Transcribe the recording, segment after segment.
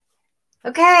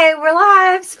Okay, we're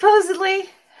live, supposedly.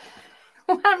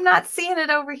 I'm not seeing it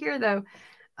over here, though.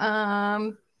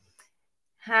 Hi.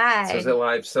 So is it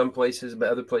live some places, but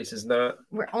other places not?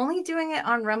 We're only doing it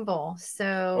on Rumble, Oh,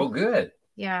 so good.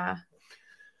 yeah.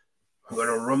 We're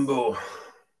going to Rumble,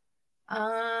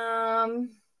 Um,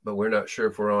 but we're not sure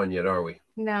if we're on yet, are we?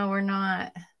 no, we're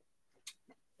not.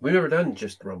 We've never done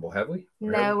just Rumble, have we?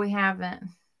 No, we haven't.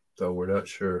 So we're not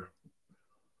sure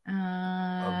Uh,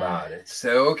 about it.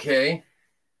 So, okay.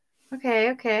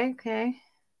 okay.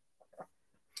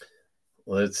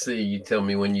 Let's see. You tell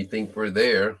me when you think we're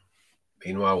there.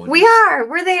 Meanwhile,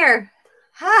 We're there.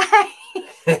 Hi.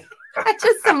 I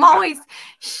just am always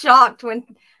shocked when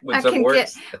I something can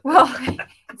works. well,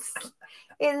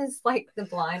 it is like the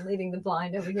blind leading the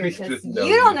blind over here because No,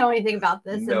 you don't know anything about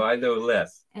this. No, I know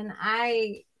less. And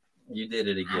You did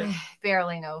it again. I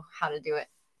barely know how to do it.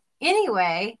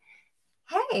 Anyway,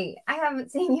 hey, I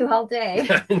haven't seen you all day.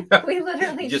 We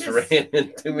literally just ran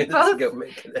in 2 minutes ago.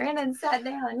 Ran and sat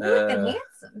down. You're looking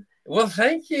handsome. Well,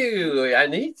 thank you. I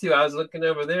need to. I was looking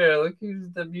over there. Look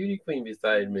who's the beauty queen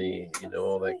beside me. You know,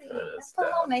 all that kind of stuff. Put a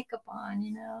little makeup on,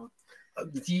 you know.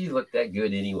 You look that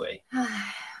good anyway.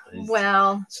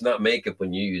 Well, it's not makeup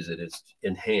when you use it. It's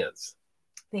enhance.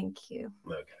 Thank you.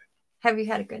 Okay. Have you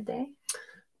had a good day?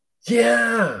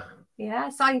 Yeah. Yeah, I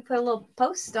saw you put a little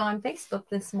post on Facebook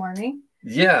this morning.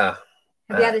 Yeah.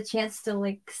 Have you had a chance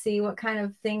to see what kind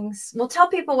of things? Well, tell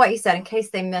people what you said in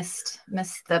case they missed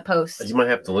the post. You might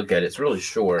have to look at it. It's really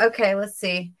short. Okay, let's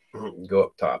see. Go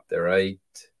up top there, right?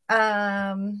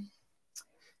 Of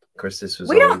course, this was.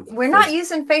 We're not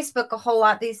using Facebook a whole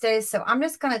lot these days, so I'm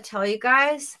just going to tell you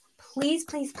guys, please,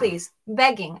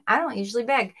 begging. I don't usually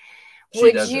beg.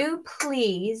 Would you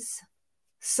please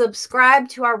subscribe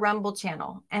to our Rumble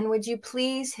channel, and would you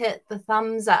please hit the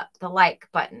thumbs up, the like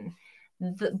button?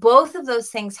 Both of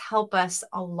those things help us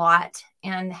a lot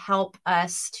and help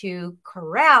us to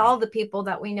corral the people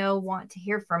that we know want to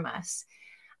hear from us.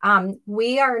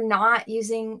 We are not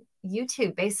using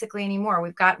YouTube basically anymore.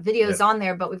 We've got videos on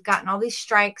there, but we've gotten all these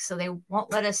strikes, so they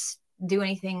won't let us do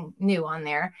anything new on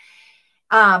there.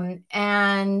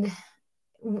 And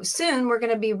soon we're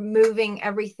going to be moving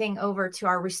everything over to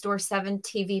our Restore 7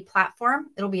 TV platform.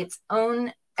 It'll be its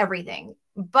own everything.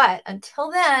 But until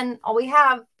then, all we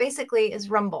have basically is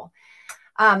Rumble.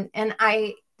 And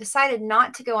I decided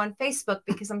not to go on Facebook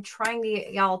because I'm trying to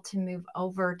get y'all to move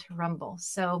over to Rumble.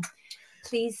 So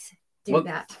please do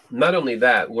that. Not only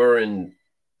that, we're in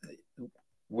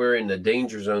the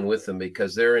danger zone with them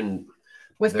because they're in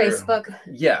Facebook.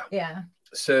 Yeah. Yeah.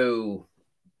 So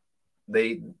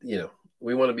they,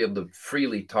 we want to be able to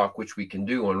freely talk, which we can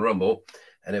do on Rumble.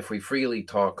 And if we freely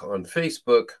talk on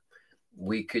Facebook,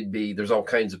 we could be, there's all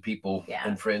kinds of people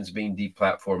and friends being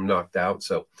deplatformed, knocked out.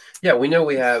 So yeah, we know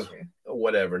we have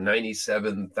whatever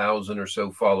 97,000 or so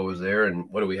followers there, and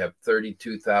what do we have,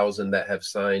 32,000 that have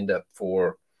signed up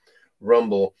for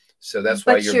Rumble. So that's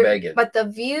why you're begging. But the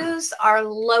views are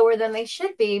lower than they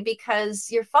should be because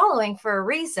you're following for a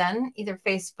reason, either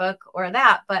Facebook or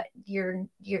that, but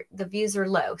the views are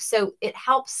low. So it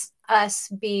helps us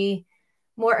be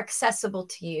more accessible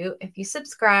to you if you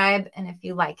subscribe and if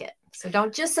you like it. So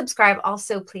don't just subscribe,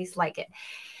 also please like it.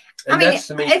 And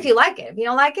if you like it. If you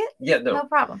don't like it, no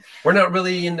problem. We're not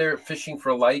really in there fishing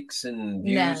for likes and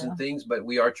views and things, but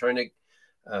we are trying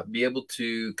to be able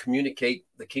to communicate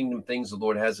the kingdom things the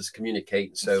Lord has us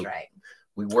communicate. So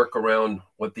we work around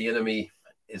what the enemy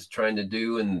is trying to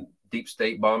do and deep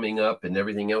state bombing up and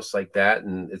everything else like that.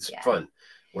 And it's fun.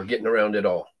 We're getting around it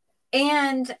all.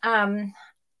 And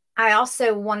I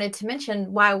also wanted to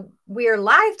mention why we're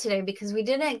live today, because we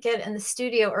didn't get in the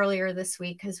studio earlier this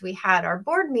week because we had our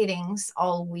board meetings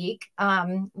all week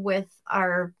with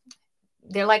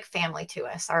they're like family to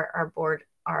us. Our board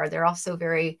they're also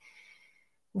very,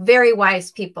 very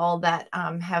wise people that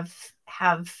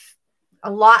have a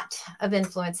lot of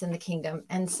influence in the kingdom.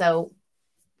 And so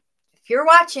if you're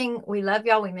watching, we love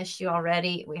y'all. We missed you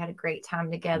already. We had a great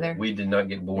time together. We did not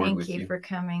get bored with you. Thank you for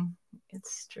coming.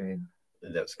 It's true.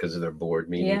 That's because of their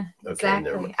board meeting. Yeah,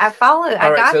 exactly. I followed.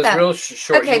 I got that. Real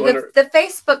short. Okay, the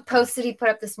Facebook post that he put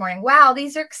up this morning. Wow,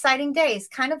 these are exciting days,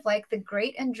 kind of like the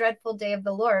great and dreadful day of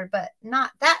the Lord, but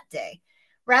not that day.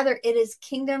 Rather, it is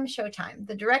kingdom showtime.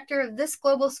 The director of this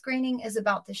global screening is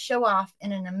about to show off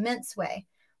in an immense way.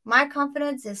 My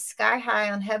confidence is sky high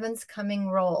on heaven's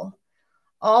coming roll.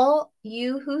 All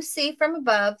you who see from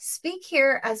above, speak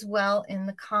here as well in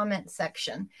the comment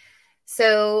section.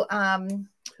 So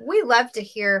we love to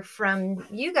hear from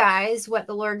you guys what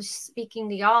the Lord's speaking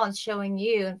to y'all and showing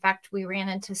you. In fact, we ran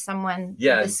into someone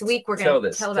this week. We're going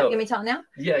to tell about. Can we tell now?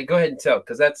 Yeah, go ahead and tell,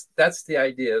 because that's the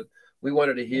idea. we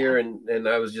wanted to hear, and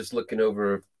I was just looking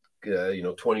over,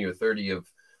 20 or 30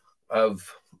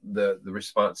 of the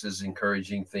responses,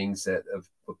 encouraging things that of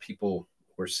what people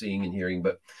were seeing and hearing.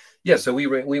 But yeah, so we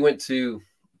went to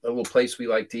a little place we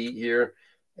like to eat here,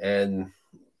 and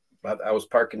I was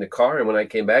parking the car, and when I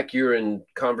came back, you were in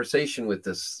conversation with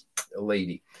this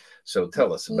lady. So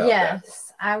tell us about that.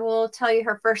 Yes, I will tell you.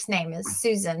 Her first name is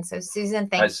Susan. So Susan,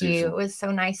 thank you. Susan. It was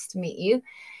so nice to meet you.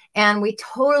 And we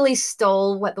totally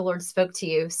stole what the Lord spoke to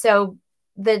you. So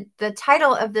the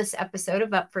title of this episode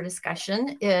of Up for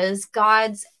Discussion is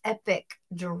God's Epic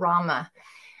Drama.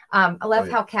 I love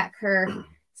how Kat Kerr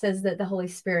says that the Holy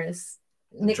Spirit's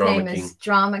nickname is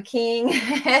Drama King.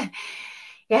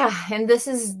 Yeah, and this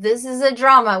is a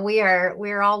drama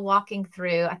we're all walking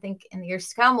through. I think in the years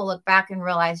to come, we'll look back and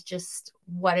realize just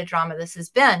what a drama this has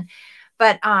been.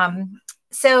 But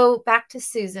so back to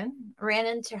Susan, ran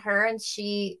into her, and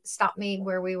she stopped me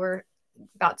where we were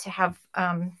about to have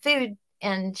food,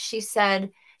 and she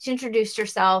introduced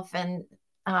herself and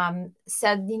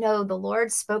said, the Lord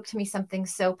spoke to me something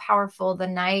so powerful the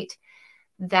night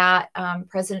that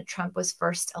President Trump was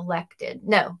first elected.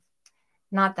 No,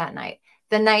 not that night.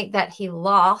 The night that he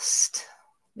lost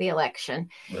the election.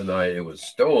 The night it was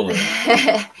stolen.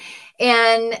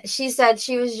 And she said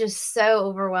she was just so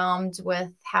overwhelmed with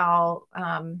how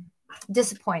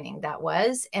disappointing that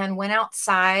was, and went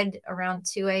outside around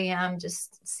 2 a.m.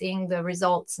 just seeing the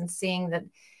results and seeing that,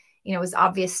 it was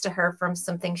obvious to her from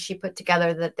some things she put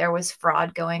together that there was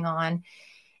fraud going on.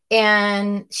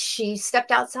 And she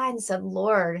stepped outside and said,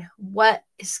 Lord, what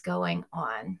is going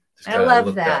on? I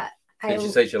love that. Did you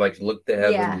say she looked to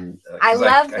heaven? Yeah, I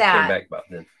love that. I came back about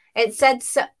then. It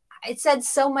said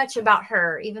so much about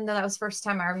her, even though that was the first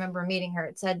time I remember meeting her.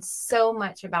 It said so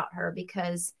much about her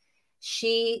because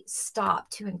she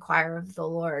stopped to inquire of the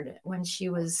Lord when she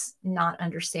was not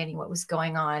understanding what was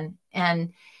going on.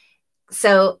 And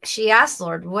so she asked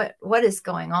Lord, what is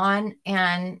going on?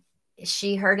 And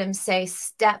she heard him say,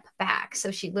 step back.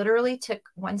 So she literally took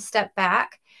one step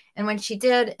back. And when she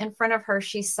did, in front of her,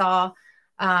 she saw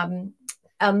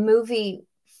a movie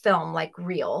film, like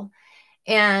reel.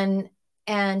 And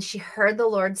she heard the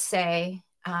Lord say,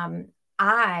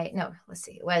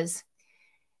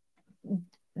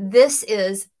 this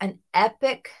is an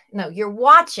epic, you're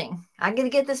watching, I'm going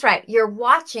to get this right. You're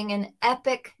watching an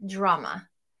epic drama,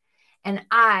 and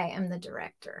I am the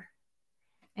director.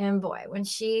 And boy, when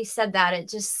she said that, it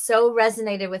just so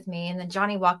resonated with me. And then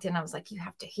Johnny walked in. I was like, you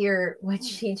have to hear what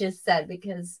she just said,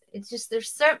 because it's just,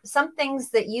 there's some things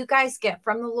that you guys get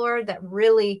from the Lord that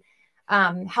really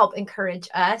help encourage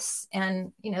us.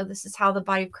 And, this is how the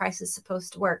body of Christ is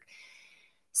supposed to work.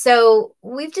 So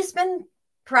we've just been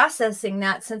processing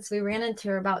that since we ran into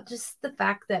her about just the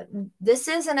fact that this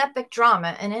is an epic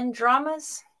drama. And in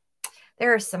dramas,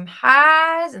 there are some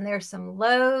highs and there are some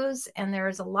lows, and there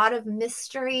is a lot of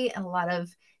mystery and a lot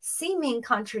of seeming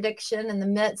contradiction in the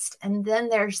midst. And then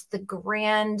there's the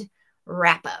grand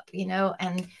wrap up,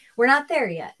 and we're not there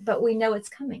yet, but we know it's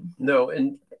coming. No.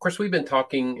 And of course we've been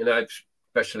talking, and I've,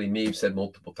 especially me, said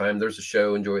multiple times, there's a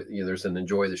show, there's an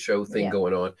enjoy the show thing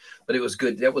going on, but it was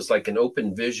good. That was like an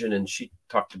open vision. And she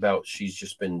talked about, she's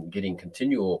just been getting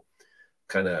continual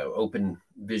kind of open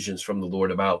visions from the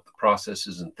Lord about the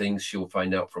processes and things she'll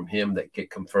find out from him that get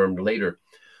confirmed later.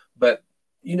 But,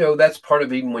 that's part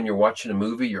of, even when you're watching a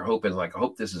movie, you're hoping, I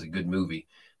hope this is a good movie.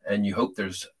 And you hope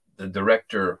there's the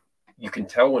director, you can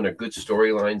tell when a good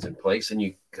storyline's in place, and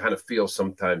you kind of feel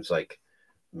sometimes like,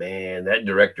 man, that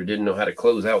director didn't know how to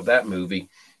close out that movie.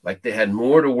 Like they had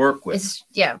more to work with.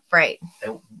 Right.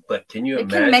 But can you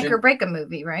imagine? It can make or break a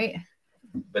movie, right?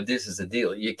 But this is the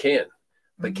deal. You can.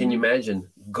 But can you imagine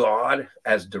God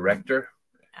as director?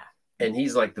 And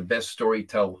he's like the best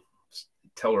storyteller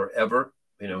ever.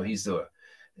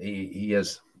 He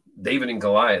has David and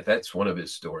Goliath. That's one of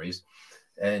his stories.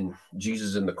 And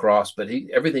Jesus and the cross. But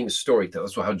everything's storytelling.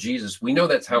 That's how Jesus, we know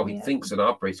that's how he thinks and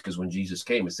operates, because when Jesus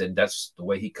came, it said that's the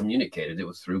way he communicated. It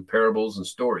was through parables and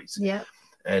stories. Yeah.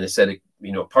 And it said,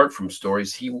 apart from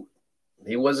stories, he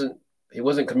wasn't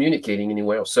communicating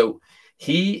anywhere else. So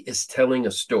he is telling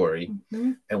a story,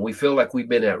 and we feel like we've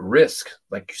been at risk.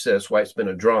 Like you said, that's why it's been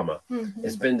a drama.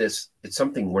 It's been this, it's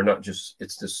something we're not just,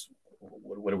 it's this,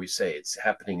 what do we say? It's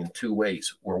happening in two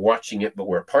ways. We're watching it, but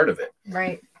we're a part of it.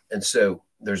 Right. And so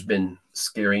there's been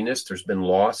scariness, there's been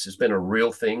loss, it's been a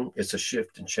real thing. It's a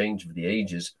shift and change of the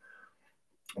ages.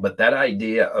 But that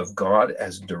idea of God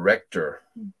as director,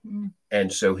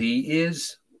 and so he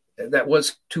is, that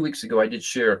was 2 weeks ago, I did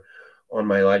share on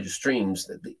my Elijah streams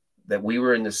that that we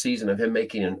were in the season of him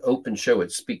making an open show.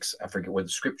 It speaks, I forget what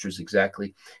the scriptures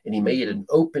exactly, and he made an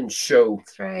open show.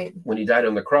 That's right. When he died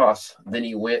on the cross, then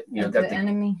he went, got the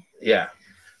enemy. Yeah.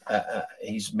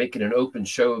 He's making an open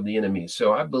show of the enemy.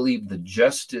 So I believe the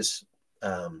justice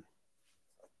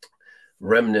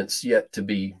remnants yet to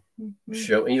be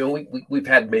shown. We've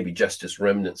had maybe justice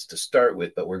remnants to start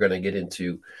with, but we're going to get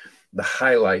into the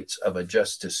highlights of a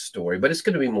justice story. But it's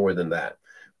going to be more than that.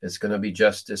 It's going to be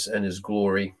justice and his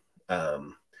glory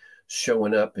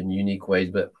showing up in unique ways.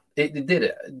 But it did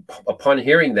it. Upon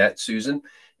hearing that, Susan,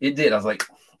 it did. I was like,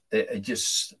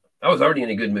 I was already in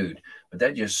a good mood, but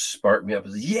that just sparked me up.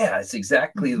 Yeah, it's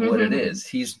exactly what it is.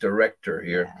 He's director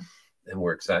here, and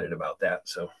we're excited about that.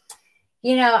 So,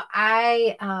 we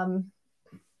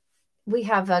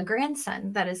have a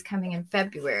grandson that is coming in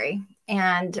February,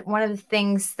 and one of the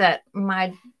things that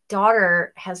my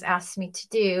daughter has asked me to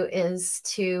do is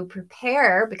to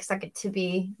prepare, because I get to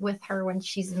be with her when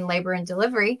she's in labor and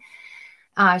delivery.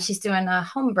 She's doing a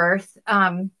home birth.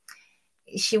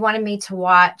 She wanted me to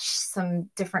watch some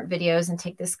different videos and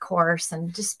take this course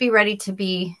and just be ready to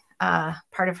be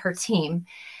part of her team,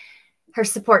 her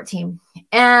support team.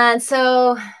 And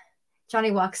so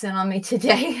Johnny walks in on me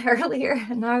today earlier,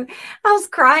 and I was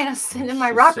crying. I was sitting in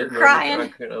my rocker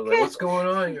crying. I was like, what's going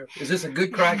on here? Is this a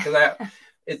good cry? Because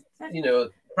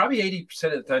probably 80%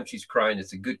 of the time she's crying,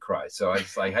 it's a good cry. So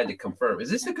I had to confirm, is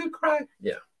this a good cry?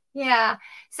 Yeah. Yeah.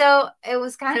 So it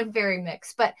was kind of very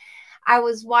mixed, but I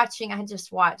had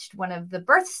just watched one of the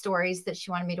birth stories that she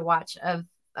wanted me to watch of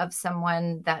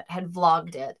someone that had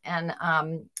vlogged it and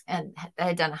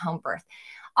had done a home birth.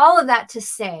 All of that to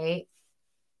say,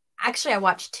 actually, I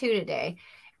watched 2 today,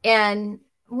 and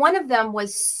one of them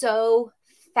was so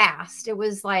fast. It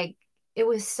was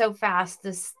so fast.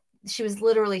 She was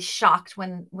literally shocked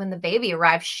when the baby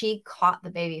arrived. She caught the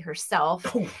baby herself.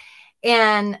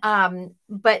 And,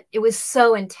 but it was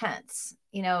so intense,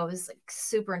 it was like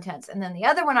super intense. And then the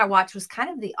other one I watched was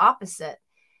kind of the opposite.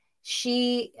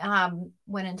 She,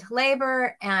 went into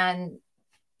labor, and,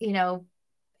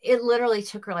 it literally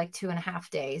took her like 2.5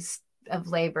 days of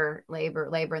labor.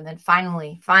 And then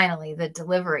finally the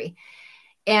delivery.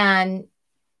 And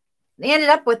they ended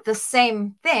up with the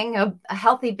same thing, a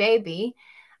healthy baby.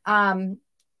 And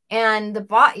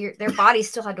their body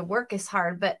still had to work as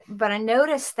hard, but I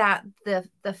noticed that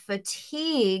the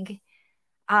fatigue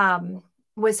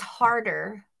was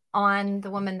harder on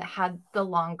the woman that had the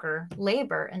longer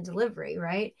labor and delivery,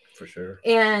 right? For sure.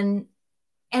 And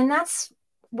that's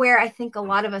where I think a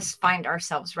lot of us find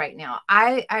ourselves right now.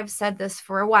 I've said this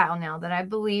for a while now, that I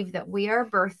believe that we are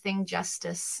birthing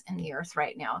justice in the earth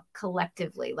right now,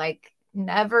 collectively, like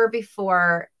never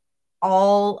before.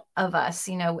 All of us,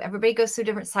 everybody goes through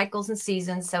different cycles and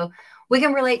seasons. So we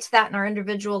can relate to that in our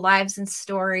individual lives and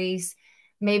stories.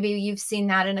 Maybe you've seen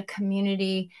that in a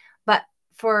community, but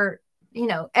for,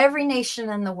 every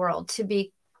nation in the world to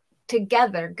be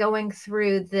together going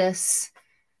through this,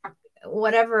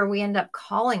 whatever we end up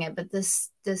calling it, but the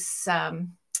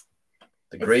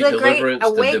great deliverance,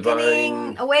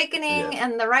 awakening,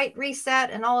 and the right reset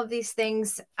and all of these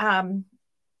things.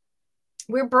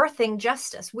 We're birthing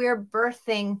justice. We're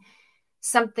birthing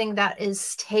something that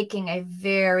is taking a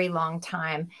very long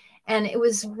time. And it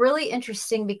was really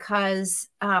interesting because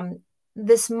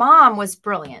this mom was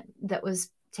brilliant that was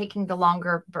taking the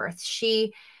longer birth.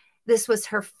 This was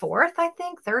her third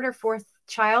or fourth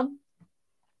child.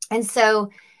 And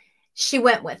so she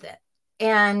went with it.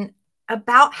 And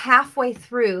about halfway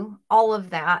through all of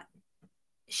that,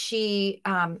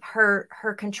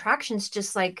 her contractions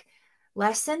just like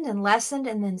lessened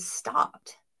and then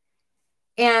stopped.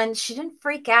 And she didn't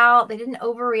freak out. They didn't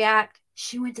overreact.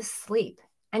 She went to sleep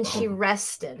and she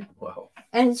rested. Wow.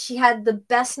 And she had the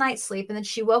best night's sleep. And then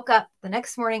she woke up the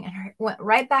next morning and went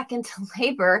right back into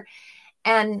labor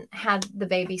and had the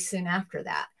baby soon after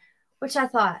that, which I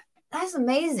thought, that's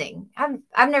amazing.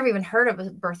 I've never even heard of a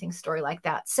birthing story like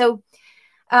that. So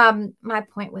my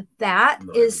point with that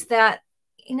is that,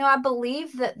 I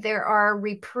believe that there are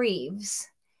reprieves.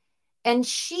 And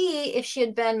if she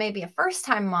had been maybe a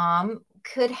first-time mom,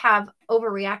 could have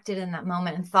overreacted in that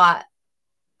moment and thought,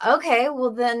 okay, well,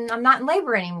 then I'm not in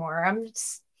labor anymore. I'm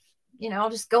just,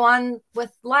 I'll just go on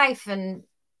with life. And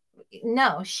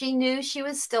no, she knew she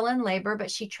was still in labor, but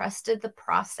she trusted the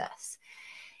process.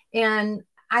 And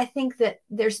I think that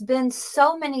there's been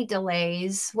so many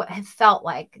delays, what have felt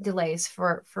like delays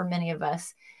for many of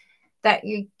us, that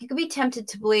you could be tempted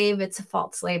to believe it's a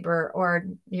false labor, or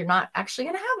you're not actually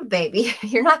going to have a baby.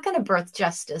 You're not going to birth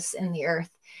justice in the earth.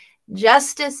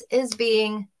 Justice is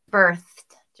being birthed.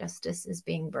 Justice is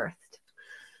being birthed.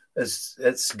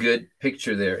 That's good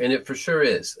picture there. And it for sure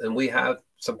is. And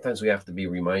sometimes we have to be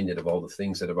reminded of all the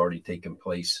things that have already taken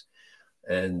place.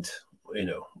 And,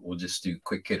 we'll just do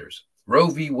quick hitters. Roe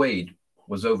v. Wade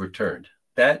was overturned.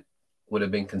 That would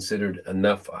have been considered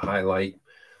enough a highlight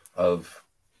of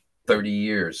 30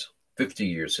 years, 50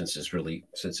 years since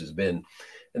it's been.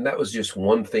 And that was just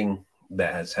one thing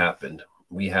that has happened.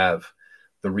 We have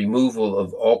the removal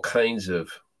of all kinds of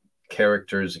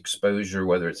characters, exposure,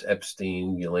 whether it's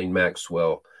Epstein, Ghislaine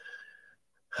Maxwell,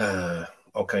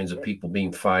 all kinds of people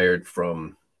being fired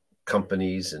from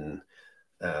companies and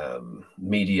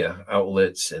media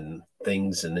outlets and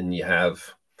things. And then you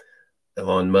have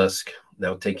Elon Musk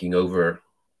now taking over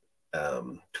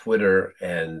Twitter.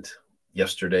 And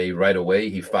yesterday, right away,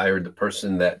 he fired the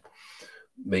person that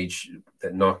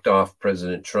knocked off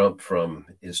President Trump from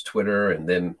his Twitter. And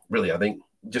then really, I think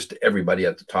just everybody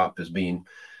at the top is being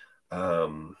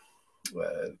fired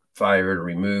or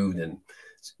removed. And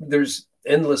there's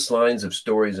endless lines of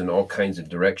stories in all kinds of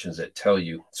directions that tell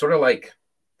you sort of like,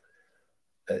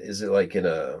 is it like in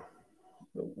a,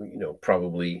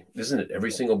 probably, isn't it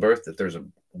every single birth that there's a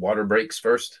water breaks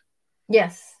first?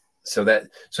 Yes. So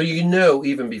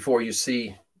even before you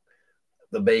see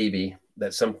the baby,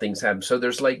 that something's happened. So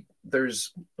there's the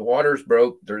water's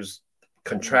broke, there's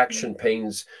contraction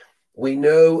pains. We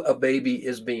know a baby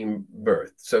is being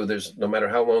birthed. So there's, no matter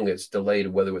how long it's delayed,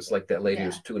 whether it's like that lady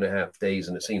was 2.5 days,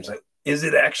 and it seems like, is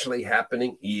it actually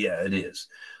happening? Yeah, it is.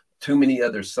 Too many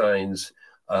other signs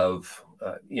of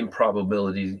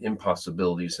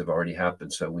impossibilities have already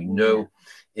happened. So we know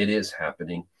it is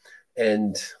happening.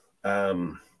 And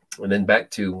then back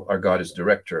to our God as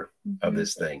director of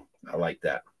this thing. I like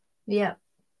that. Yeah.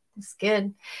 That's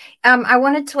good. I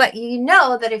wanted to let you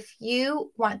know that if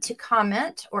you want to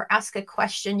comment or ask a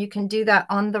question, you can do that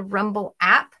on the Rumble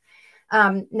app.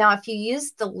 Now, if you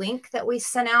use the link that we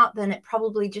sent out, then it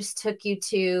probably just took you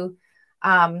to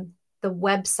the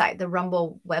website, the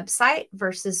Rumble website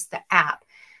versus the app.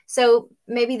 So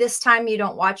maybe this time you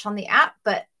don't watch on the app,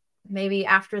 but maybe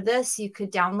after this, you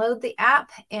could download the app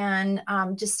and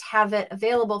just have it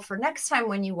available for next time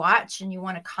when you watch and you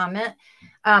want to comment.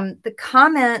 The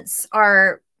comments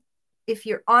are, if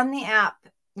you're on the app,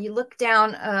 you look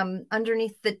down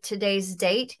underneath today's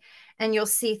date, and you'll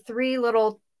see 3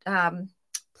 little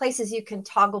places you can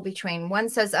toggle between. One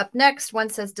says up next, one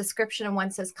says description, and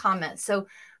one says comments. So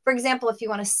for example, if you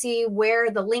want to see where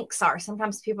the links are,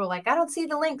 sometimes people are like, I don't see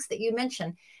the links that you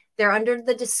mentioned. They're under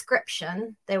the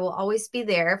description. They will always be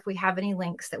there if we have any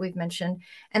links that we've mentioned.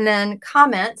 And then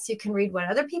comments, you can read what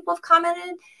other people have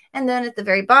commented. And then at the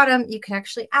very bottom, you can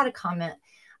actually add a comment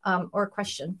or a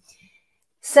question.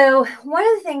 So one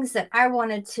of the things that I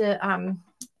wanted to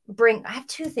bring, I have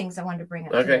 2 things I wanted to bring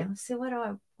up today. Let's see, what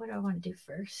do I want to do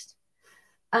first?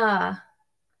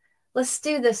 Let's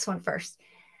do this one first.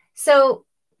 So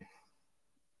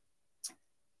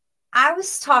I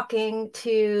was talking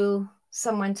to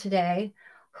someone today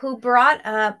who brought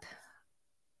up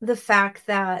the fact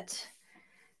that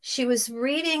she was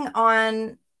reading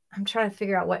on, I'm trying to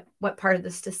figure out what part of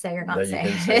this to say or not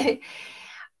say.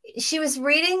 She was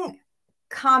reading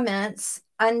comments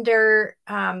under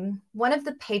one of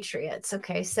the Patriots.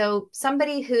 Okay, so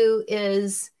somebody who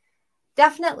is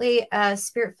definitely a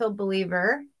spirit-filled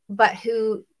believer, but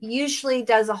who usually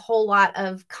does a whole lot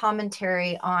of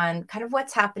commentary on kind of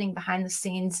what's happening behind the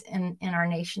scenes in our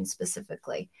nation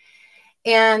specifically.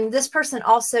 And this person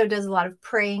also does a lot of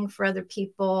praying for other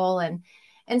people. And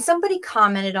somebody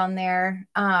commented on there,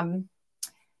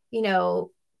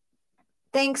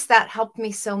 thanks, that helped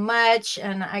me so much.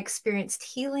 And I experienced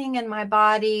healing in my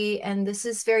body. And this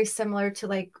is very similar to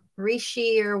like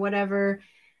Rishi or whatever,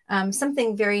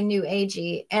 something very new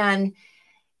agey.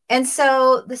 And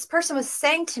so this person was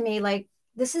saying to me, like,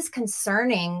 this is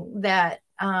concerning that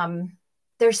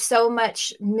there's so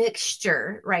much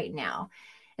mixture right now.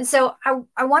 And so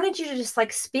I wanted you to just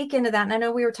like speak into that. And I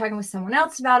know we were talking with someone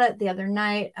else about it the other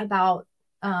night about,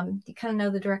 you kind of know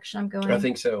the direction I'm going. I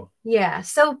think so. Yeah.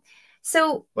 So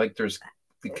like there's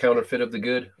the counterfeit of the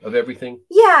good of everything.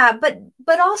 Yeah.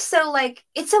 But also like,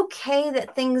 it's okay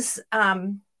that things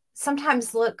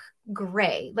sometimes look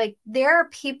gray. Like there are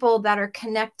people that are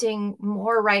connecting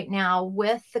more right now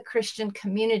with the Christian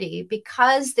community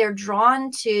because they're drawn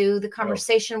to the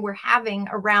conversation we're having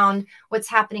around what's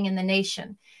happening in the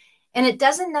nation. And it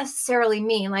doesn't necessarily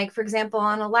mean, like, for example,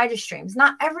 on Elijah Streams,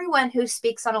 not everyone who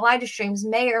speaks on Elijah Streams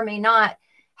may or may not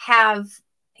have,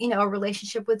 a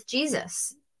relationship with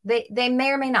Jesus. They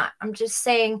may or may not. I'm just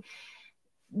saying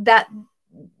that's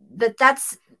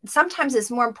sometimes it's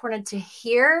more important to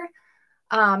hear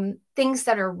things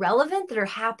that are relevant, that are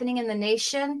happening in the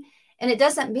nation, And it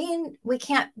doesn't mean we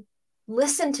can't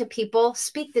listen to people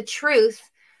speak the truth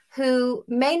who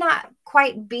may not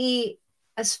quite be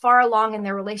as far along in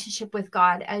their relationship with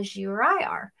God as you or I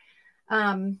are.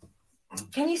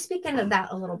 Can you speak into that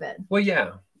a little bit? Well,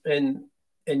 yeah. And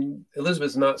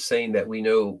Elizabeth's not saying that we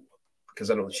know,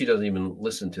 because she doesn't even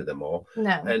listen to them all.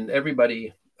 No. And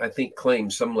everybody, I think,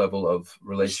 claims some level of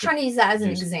relationship. Just trying to use that as an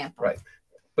example. Right.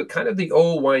 But kind of the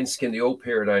old wineskin, the old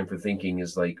paradigm for thinking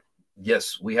is like,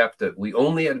 yes, we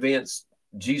only advance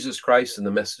Jesus Christ and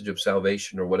the message of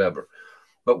salvation or whatever.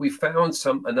 But we found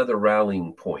another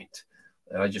rallying point.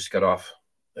 I just got off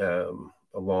a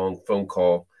long phone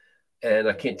call, and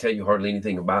I can't tell you hardly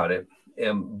anything about it.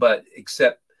 But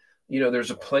except,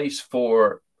 there's a place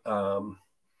for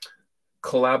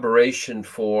collaboration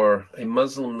for a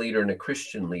Muslim leader and a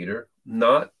Christian leader,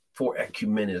 not for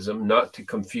ecumenism, not to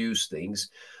confuse things,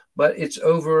 but it's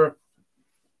over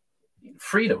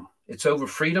freedom. It's over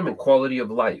freedom and quality of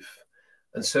life.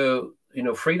 And so,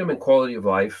 freedom and quality of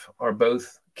life are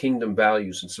both kingdom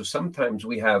values. And so sometimes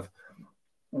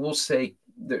we'll say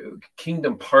the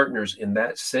kingdom partners in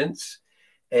that sense.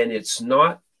 And it's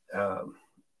not,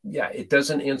 it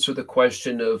doesn't answer the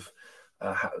question of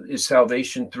is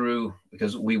salvation through,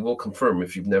 because we will confirm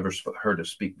if you've never heard us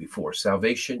speak before,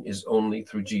 salvation is only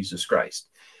through Jesus Christ.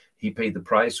 He paid the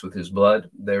price with his blood.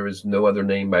 There is no other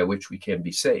name by which we can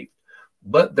be saved.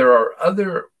 But there are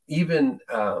other even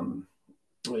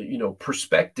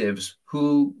perspectives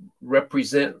who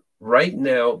represent right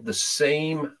now the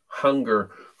same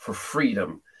hunger for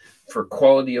freedom, for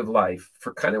quality of life,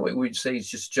 for kind of what we'd say is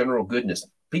just general goodness.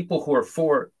 People who are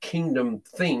for kingdom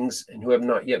things and who have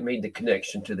not yet made the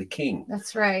connection to the King.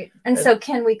 That's right. And so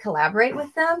can we collaborate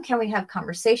with them? Can we have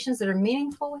conversations that are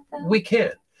meaningful with them? We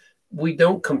can. We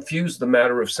don't confuse the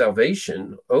matter of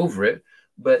salvation over it.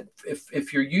 But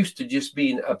if you're used to just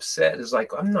being upset, it's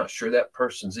like, I'm not sure that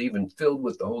person's even filled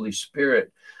with the Holy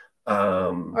Spirit.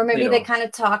 Or maybe they kind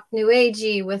of talk new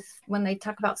agey when they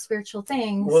talk about spiritual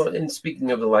things. Well, and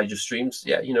speaking of Elijah Streams,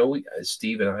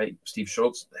 Steve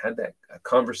Schultz had that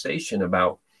conversation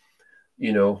about,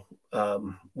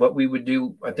 what we would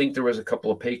do. I think there was a couple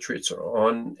of patriots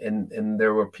on, and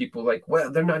there were people like,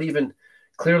 well, they're not even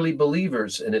clearly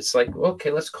believers. And it's like, okay,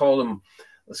 let's call them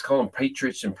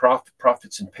patriots and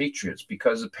prophets and patriots,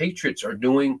 because the patriots are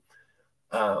doing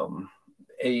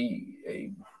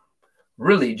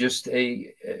really just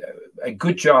a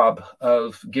good job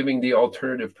of giving the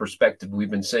alternative perspective.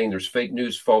 We've been saying there's fake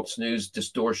news, false news,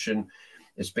 distortion.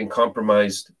 It's been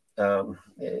compromised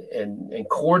and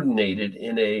coordinated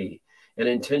in an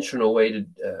intentional way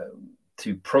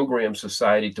to program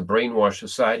society, to brainwash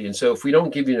society. And so if we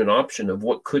don't give you an option of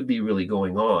what could be really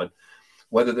going on,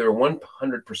 whether they're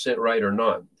 100% right or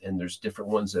not, and there's different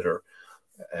ones that are,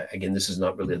 again, this is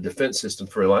not really a defense system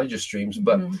for Elijah Streams,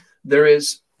 but there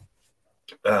is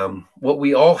what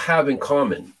we all have in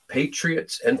common,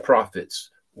 patriots and prophets,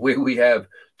 where we have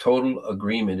total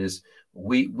agreement is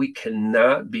we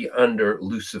cannot be under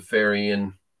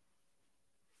Luciferian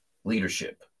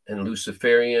leadership and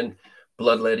Luciferian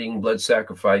bloodletting, blood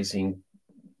sacrificing,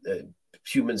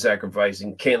 human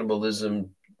sacrificing,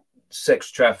 cannibalism,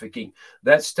 sex trafficking,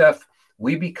 that stuff.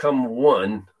 We become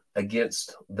one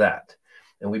against that.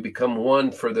 And we become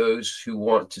one for those who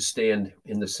want to stand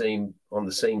on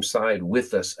the same side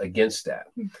with us against that.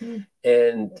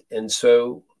 And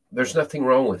so there's nothing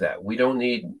wrong with that. We don't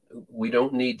need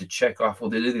to check off,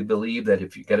 well, do they believe that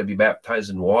if you got to be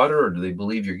baptized in water, or do they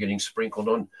believe you're getting sprinkled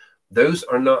on? Those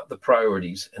are not the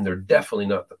priorities, and they're definitely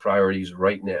not the priorities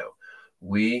right now.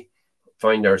 We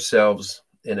find ourselves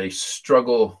in a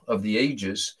struggle of the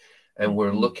ages, and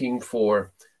we're looking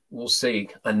for, we'll say,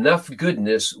 enough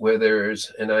goodness where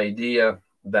there's an idea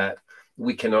that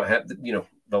we cannot have,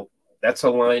 that's a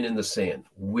line in the sand.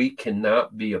 We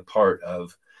cannot be a part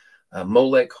of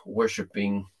Molech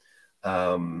worshiping,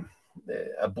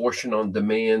 abortion on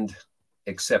demand,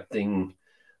 accepting,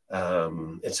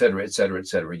 et cetera, et cetera, et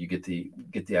cetera. You get the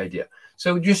idea.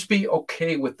 So just be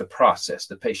okay with the process,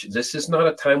 the patience. This is not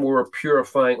a time where we're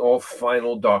purifying all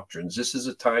final doctrines. This is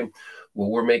a time where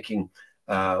we're making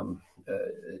a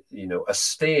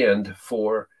stand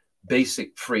for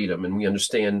basic freedom, and we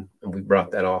understand, and we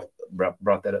brought that up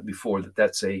before,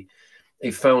 that's a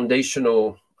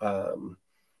foundational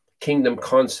kingdom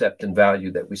concept and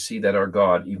value that we see, that our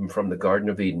God, even from the Garden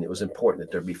of Eden, it was important that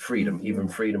there be freedom, even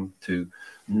freedom to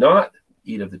not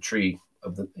eat of the tree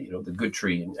of the good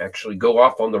tree and actually go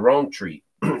off on the wrong tree.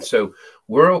 So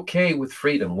we're okay with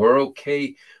freedom. We're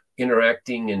okay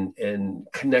interacting and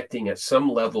connecting at some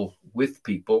level with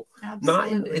people.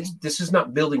 Absolutely. This is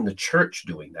not building the church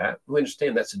doing that. We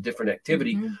understand that's a different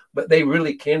activity, but they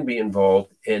really can be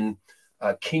involved in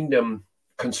kingdom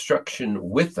construction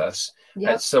with us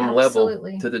at some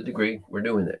level to the degree we're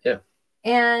doing it. Yeah.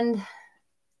 And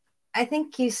I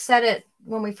think you said it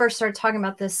when we first started talking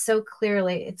about this so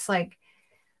clearly. It's like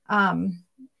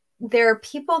there are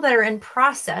people that are in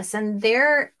process and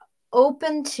they're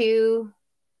open to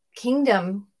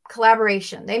kingdom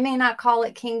collaboration. They may not call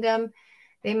it kingdom.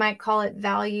 They might call it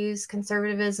values,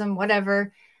 conservatism,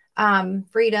 whatever,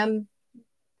 freedom.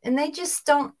 And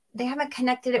they haven't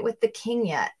connected it with the king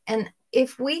yet. And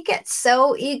if we get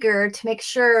so eager to make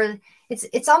sure,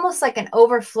 it's almost like an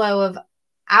overflow of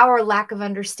our lack of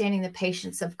understanding the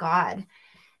patience of God.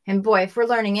 And boy, if we're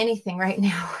learning anything right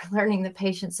now, we're learning the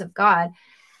patience of God.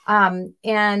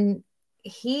 And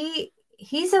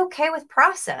he's okay with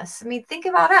process. I mean, think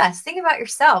about us. Think about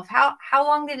yourself. How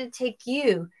long did it take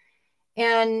you?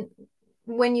 And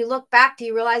when you look back, do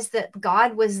you realize that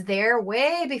God was there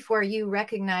way before you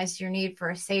recognized your need for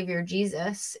a savior,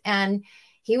 Jesus? And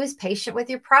he was patient with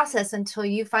your process until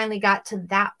you finally got to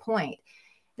that point.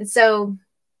 And so,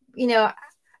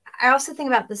 I also think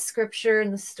about the scripture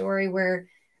and the story where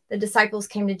the disciples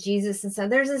came to Jesus and said,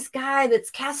 there's this guy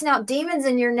that's casting out demons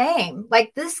in your name.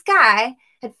 Like, this guy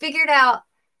had figured out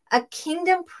a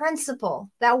kingdom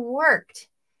principle that worked,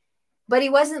 but he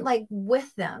wasn't like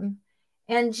with them.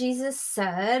 And Jesus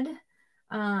said,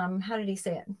 how did he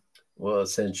say it? Well,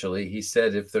 essentially, he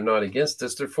said, if they're not against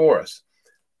us, they're for us.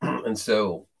 And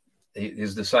so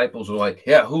his disciples were like,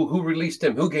 yeah, who released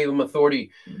him? Who gave him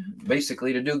authority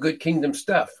basically to do good kingdom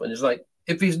stuff? And it's like,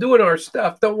 if he's doing our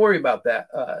stuff, don't worry about that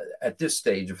at this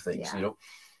stage of things,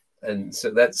 And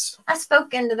so I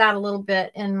spoke into that a little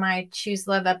bit in my Choose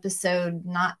Love episode,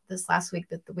 not this last week,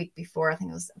 but the week before. I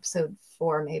think it was episode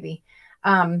 4, maybe.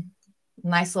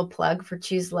 Nice little plug for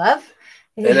Choose Love.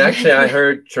 And actually, I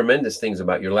heard tremendous things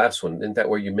about your last one. Isn't that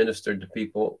where you ministered to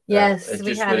people? Yes. It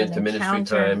just went into ministry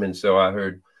time. And so I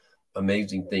heard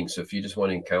amazing things. So if you just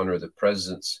want to encounter the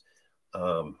presence,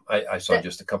 I saw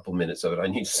just a couple minutes of it. I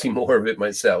need to see more of it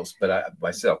myself, but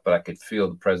I could feel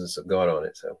the presence of God on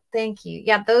it. So thank you.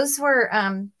 Yeah, those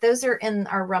are in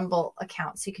our Rumble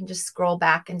account, so you can just scroll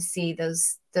back and see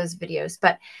those videos.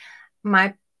 But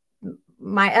my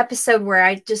episode where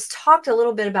I just talked a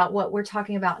little bit about what we're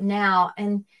talking about now,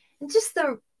 and just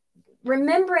the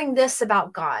remembering this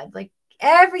about God, like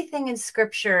everything in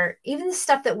scripture, even the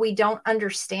stuff that we don't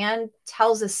understand,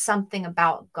 tells us something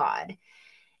about God.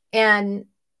 And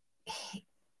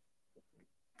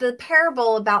the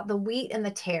parable about the wheat and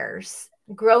the tares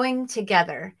growing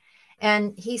together.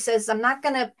 And he says, I'm not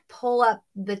going to pull up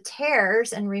the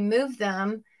tares and remove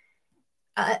them.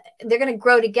 They're going to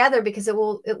grow together because it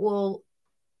will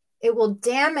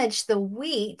damage the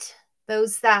wheat,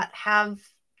 those that have,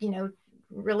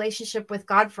 relationship with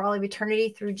God for all of eternity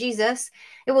through Jesus.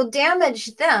 It will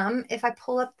damage them if I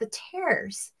pull up the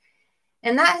tares.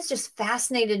 And that has just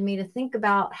fascinated me to think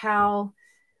about how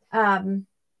God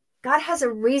has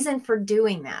a reason for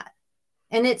doing that.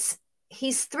 And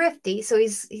he's thrifty. So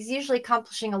he's usually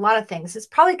accomplishing a lot of things. It's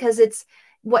probably because it's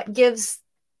what gives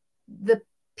the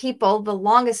people the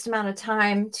longest amount of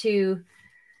time to,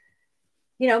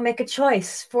 make a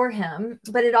choice for him.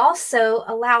 But it also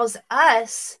allows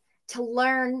us to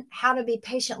learn how to be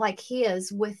patient like he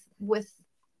is with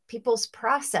people's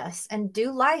process and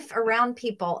do life around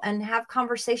people and have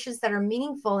conversations that are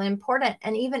meaningful and important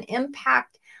and even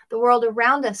impact the world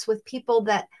around us with people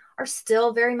that are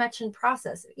still very much in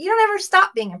process. You don't ever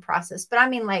stop being in process, but I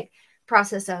mean like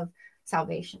process of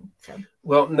salvation. So.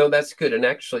 Well, no, that's good. And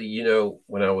actually,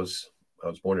 when I was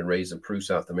born and raised in Peru,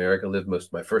 South America, lived most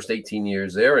of my first 18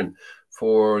 years there. And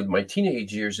for my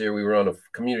teenage years there, we were on a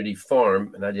community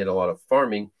farm and I did a lot of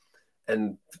farming.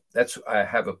 And I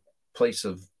have a place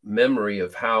of memory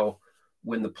of how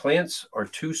when the plants are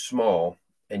too small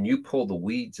and you pull the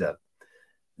weeds up,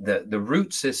 the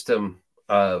root system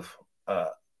of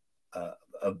the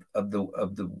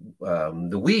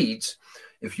weeds,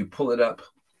 if you pull it up,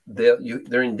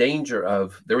 they're in danger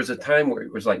of. There was a time where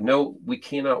it was like, no, we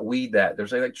cannot weed that.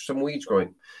 There's like some weeds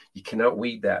growing. You cannot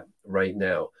weed that right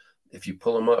now. If you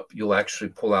pull them up, you'll actually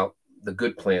pull out the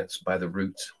good plants by the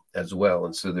roots as well.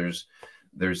 And so there's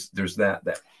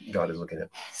that God is looking at.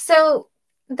 So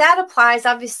that applies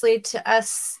obviously to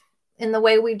us in the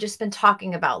way we've just been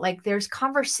talking about. Like there's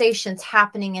conversations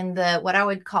happening in what I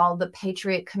would call the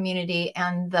patriot community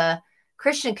and the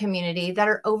Christian community that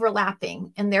are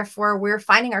overlapping. And therefore we're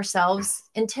finding ourselves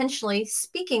intentionally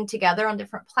speaking together on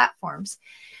different platforms.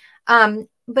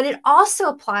 but it also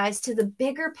applies to the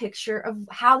bigger picture of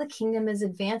how the kingdom is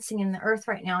advancing in the earth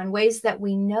right now in ways that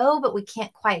we know, but we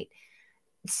can't quite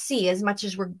see as much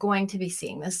as we're going to be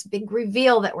seeing. This big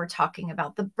reveal that we're talking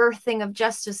about, the birthing of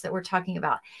justice that we're talking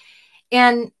about.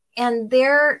 And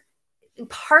they're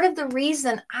part of the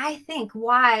reason, I think,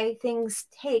 why things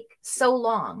take so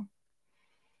long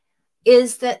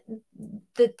is that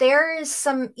there is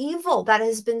some evil that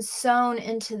has been sown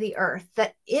into the earth,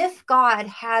 that if God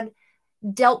had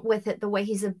dealt with it the way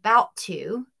he's about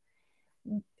to,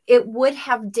 it would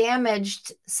have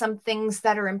damaged some things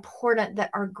that are important,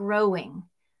 that are growing,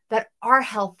 that are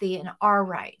healthy and are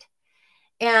right.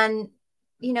 And,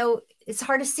 you know, it's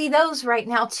hard to see those right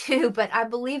now too, but I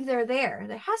believe they're there.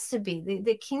 There has to be.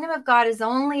 The kingdom of God is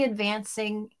only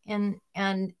advancing in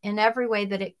every way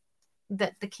that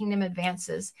the kingdom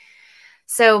advances.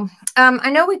 So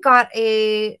I know we got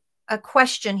a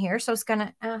question here, so I was going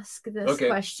to ask this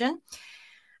question.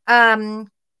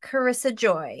 Carissa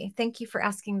Joy, thank you for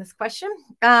asking this question.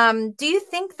 Do you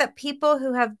think that people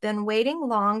who have been waiting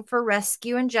long for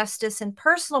rescue and justice in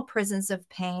personal prisons of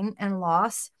pain and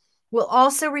loss will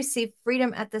also receive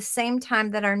freedom at the same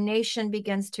time that our nation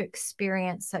begins to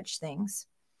experience such things?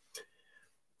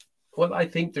 Well, I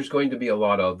think there's going to be a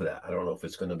lot of that. I don't know if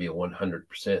it's going to be a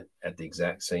 100% at the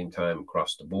exact same time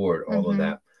across the board, all of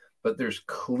that. But there's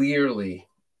clearly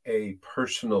a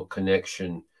personal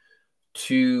connection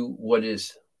to what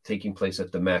is taking place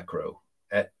at the macro.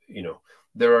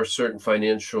 There are certain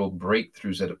financial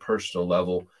breakthroughs at a personal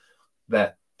level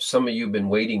that some of you have been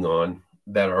waiting on,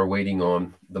 that are waiting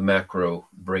on the macro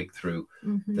breakthrough,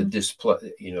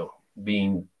 the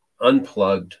being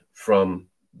unplugged from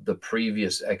the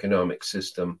previous economic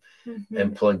system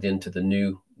and plugged into the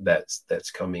new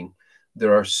that's coming.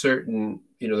 There are certain,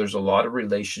 there's a lot of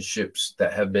relationships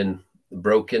that have been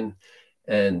broken,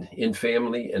 and in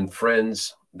family and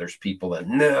friends, there's people that,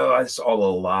 no, it's all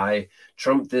a lie.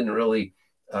 Trump didn't really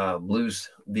lose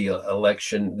the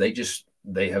election.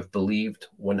 They have believed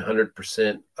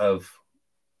 100% of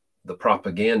the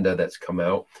propaganda that's come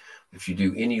out. If you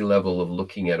do any level of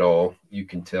looking at all, you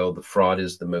can tell the fraud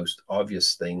is the most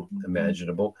obvious thing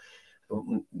imaginable.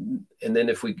 And then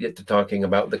if we get to talking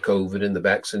about the COVID and the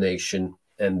vaccination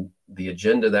and the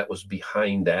agenda that was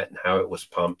behind that and how it was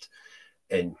pumped,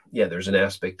 and yeah, there's an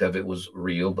aspect of it was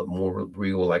real, but more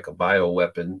real like a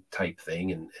bioweapon type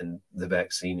thing, and the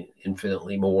vaccine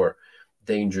infinitely more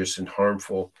dangerous and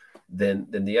harmful than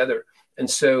the other. And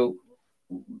so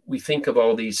we think of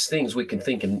all these things, we can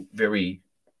think in very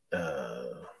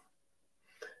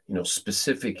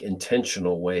specific,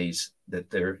 intentional ways that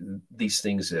these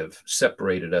things have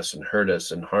separated us and hurt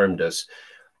us and harmed us.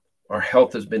 Our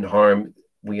health has been harmed.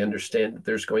 We understand that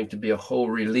there's going to be a whole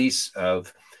release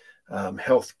of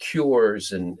health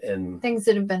cures and things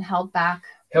that have been held back.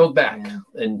 Yeah.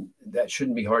 And that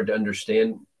shouldn't be hard to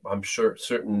understand. I'm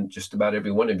certain just about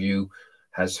every one of you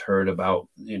has heard about,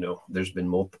 there's been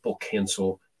multiple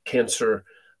cancer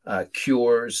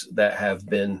cures that have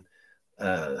been,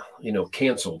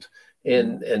 canceled.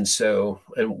 And so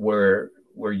where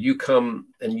you come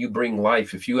and you bring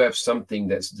life, if you have something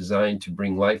that's designed to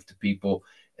bring life to people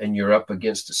and you're up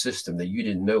against a system that you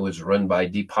didn't know is run by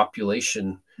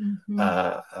depopulation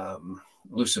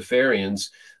Luciferians,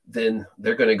 then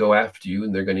they're going to go after you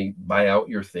and they're going to buy out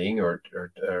your thing or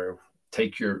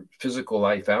take your physical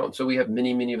life out. And so we have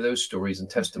many, many of those stories and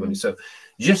testimonies. So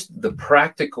just the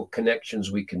practical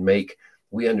connections we can make,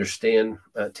 we understand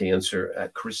to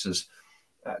answer Chris's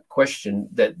question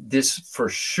that this for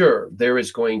sure, there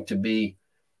is going to be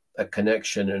a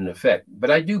connection and an effect. But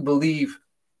I do believe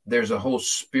there's a whole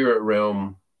spirit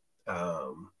realm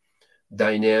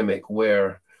dynamic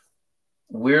where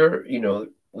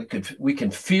we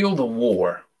can feel the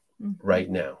war right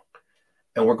now,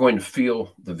 and we're going to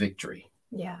feel the victory.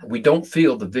 Yeah. We don't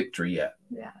feel the victory yet.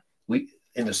 Yeah. We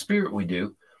in the spirit we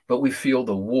do, but we feel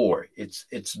the war.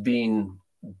 It's being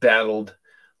battled.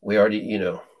 We already,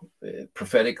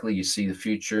 prophetically you see the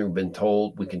future. We've been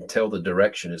told, we can tell the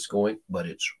direction it's going, but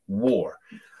it's war.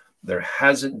 There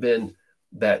hasn't been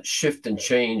that shift and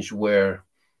change where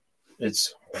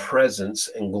it's presence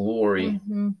and glory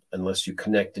unless you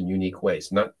connect in unique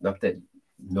ways. Not that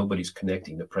nobody's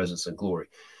connecting the presence and glory.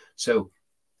 So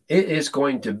it is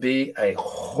going to be a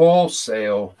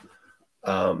wholesale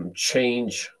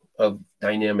change of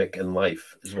dynamic in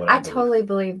life is what I believe. Totally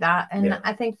believe that. And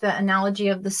I think the analogy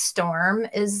of the storm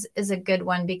is a good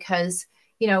one because,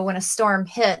 when a storm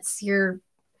hits, you're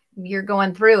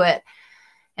going through it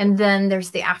and then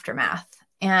there's the aftermath.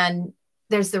 And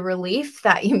there's the relief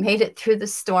that you made it through the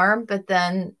storm, but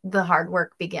then the hard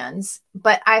work begins.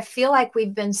 But I feel like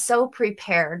we've been so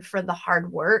prepared for the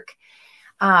hard work.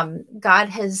 God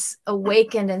has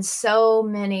awakened in so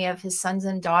many of his sons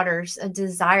and daughters a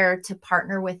desire to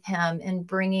partner with him in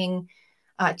bringing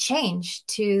change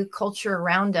to culture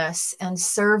around us and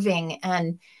serving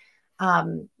and,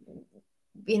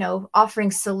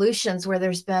 offering solutions where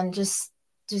there's been just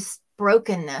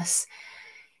brokenness.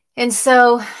 And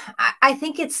so I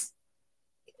think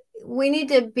we need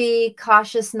to be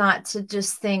cautious not to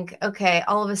just think, okay,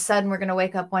 all of a sudden we're going to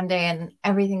wake up one day and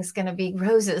everything's going to be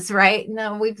roses, right?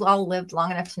 No, we've all lived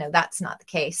long enough to know that's not the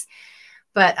case.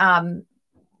 But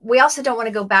we also don't want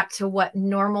to go back to what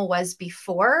normal was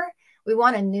before. We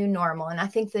want a new normal. And I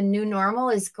think the new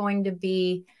normal is going to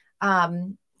be,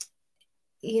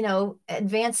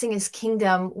 advancing his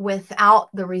kingdom without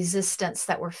the resistance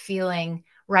that we're feeling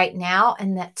right now.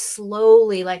 And that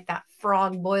slowly, like that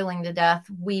frog boiling to death,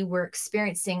 we were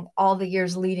experiencing all the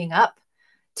years leading up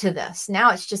to this.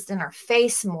 Now it's just in our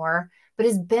face more, but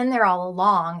it's been there all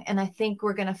along. And I think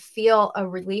we're going to feel a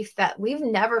relief that we've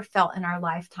never felt in our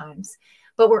lifetimes,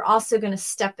 but we're also going to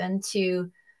step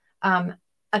into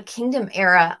a kingdom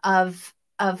era of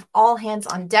all hands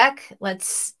on deck.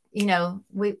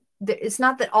 It's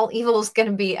not that all evil is going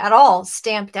to be at all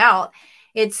stamped out.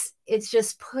 It's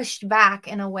just pushed back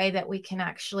in a way that we can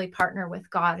actually partner with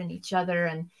God and each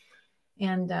other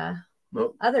and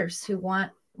others who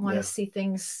want to see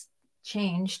things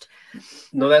changed.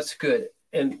 No, that's good.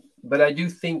 But I do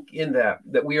think in that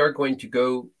we are going to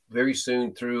go very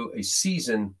soon through a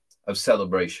season of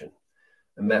celebration.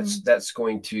 And that's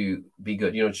going to be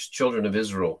good. Children of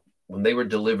Israel, when they were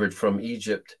delivered from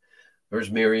Egypt,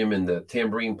 there's Miriam and the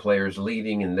tambourine players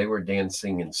leading, and they were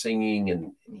dancing and singing,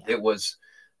 and there was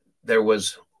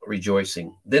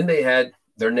rejoicing. Then they had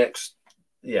their next,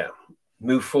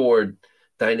 move forward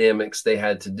dynamics they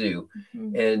had to do.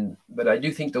 But I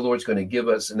do think the Lord's going to give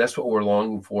us, and that's what we're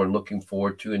longing for and looking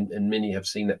forward to. And many have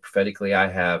seen that prophetically. I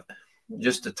have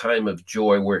just a time of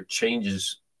joy where it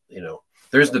changes.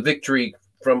 There's the victory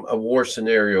from a war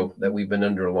scenario that we've been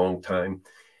under a long time.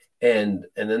 And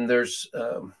then there's,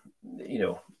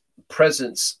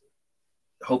 presence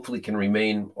hopefully can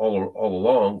remain all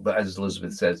along. But as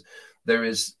Elizabeth says,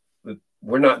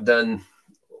 we're not done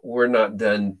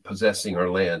possessing our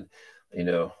land,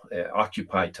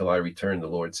 occupy till I return, the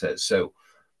Lord says. So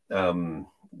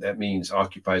that means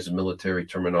occupy is a military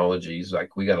terminology. It's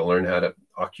like we got to learn how to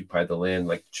occupy the land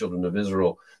like the children of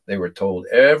Israel. They were told,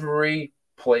 every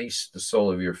place the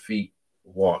sole of your feet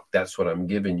walk, that's what I'm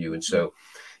giving you. And so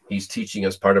he's teaching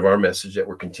us, part of our message that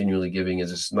we're continually giving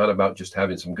is it's not about just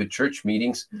having some good church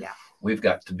meetings. Yeah. We've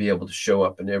got to be able to show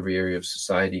up in every area of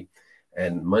society,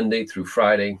 and Monday through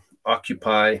Friday,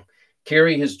 occupy,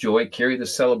 carry his joy, carry the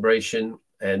celebration.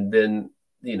 And then,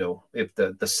 if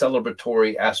the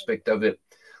celebratory aspect of it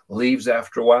leaves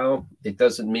after a while, it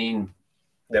doesn't mean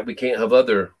that we can't have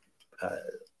other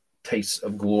tastes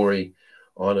of glory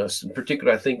on us. In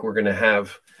particular, I think we're going to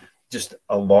have just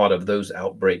a lot of those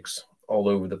outbreaks all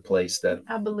over the place that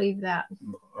I believe that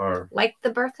are like the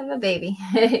birth of a baby.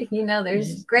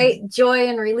 There's great joy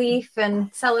and relief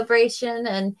and celebration,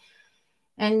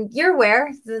 and you're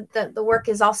aware that the work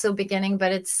is also beginning,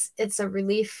 but it's a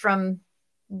relief from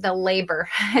the labor.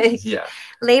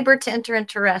 Labor to enter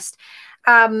into rest.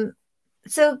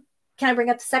 So can I bring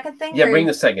up the second thing? Yeah, bring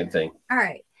the second thing. All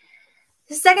right.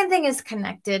 The second thing is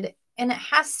connected, and it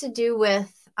has to do with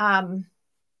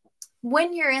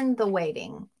when you're in the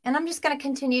waiting. And I'm just going to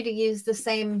continue to use the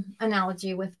same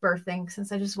analogy with birthing,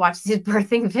 since I just watched these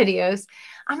birthing videos.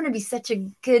 I'm going to be such a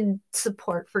good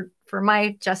support for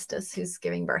my Justice who's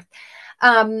giving birth.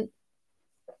 But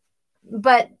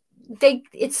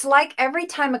it's like every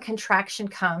time a contraction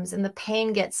comes and the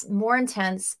pain gets more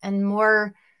intense and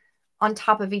more on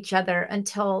top of each other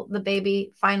until the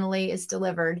baby finally is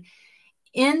delivered.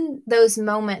 In those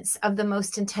moments of the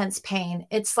most intense pain,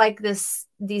 it's like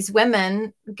these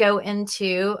women go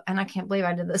into, and I can't believe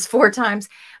I did this 4 times,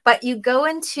 but you go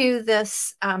into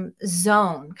this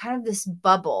zone, kind of this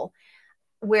bubble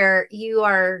where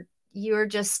you're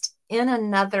just in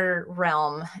another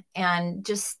realm, and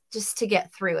just to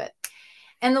get through it.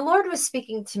 And the Lord was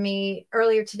speaking to me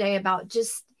earlier today about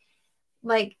just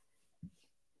like,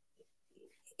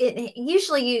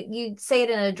 usually you say it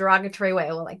in a derogatory way.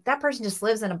 Well, like that person just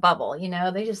lives in a bubble,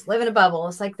 they just live in a bubble.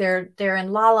 It's like they're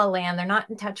in la la land. They're not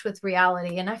in touch with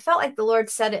reality. And I felt like the Lord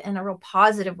said it in a real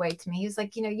positive way to me. He was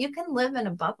like, you can live in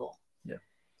a bubble. Yeah.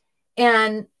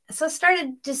 And so I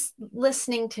started just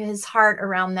listening to his heart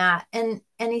around that. And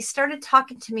he started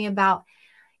talking to me about,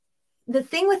 the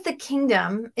thing with the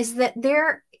kingdom is that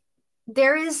there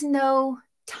is no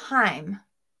time.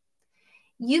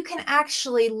 You can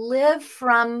actually live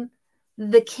from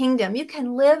the kingdom. You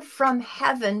can live from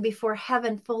heaven before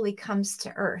heaven fully comes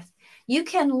to earth. You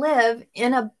can live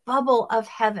in a bubble of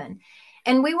heaven.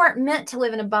 And we weren't meant to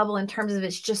live in a bubble in terms of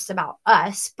it's just about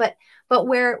us, but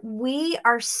where we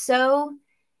are so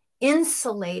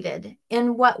insulated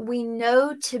in what we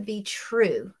know to be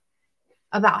true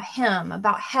about him,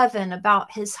 about heaven,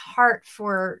 about his heart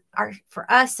for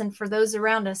us and for those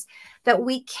around us, that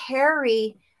we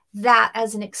carry that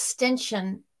as an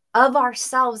extension of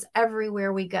ourselves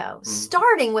everywhere we go,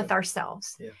 starting with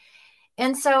ourselves. Yeah.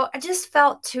 And so I just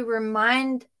felt to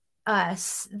remind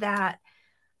us that,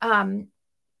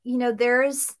 there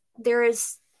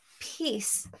is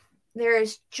peace, there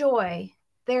is joy,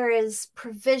 there is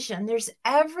provision, there's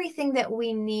everything that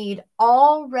we need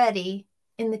already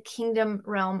in the kingdom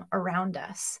realm around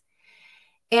us.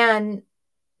 And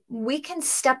we can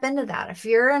step into that. If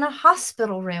you're in a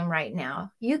hospital room right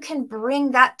now, you can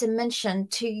bring that dimension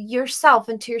to yourself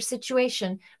and to your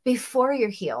situation before you're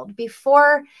healed,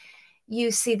 before you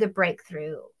see the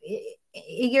breakthrough.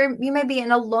 You may be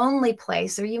in a lonely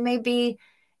place, or you may be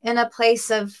in a place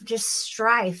of just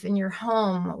strife in your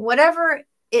home. Whatever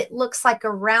it looks like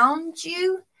around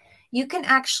you, you can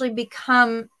actually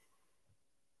become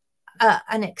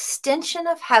an extension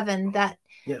of heaven that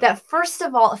first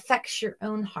of all affects your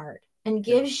own heart and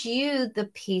gives you the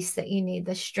peace that you need,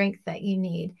 the strength that you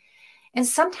need. And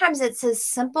sometimes it's as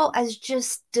simple as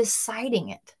just deciding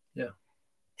it. Yeah.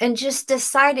 And just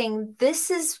deciding, this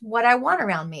is what I want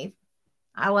around me.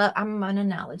 I'm an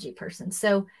analogy person.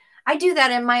 So I do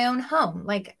that in my own home.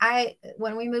 Like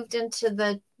when we moved into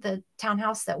the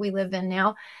townhouse that we live in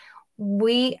now,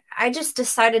 I just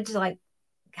decided to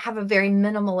have a very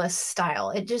minimalist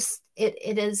style.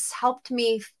 It has helped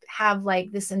me have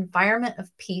this environment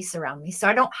of peace around me. So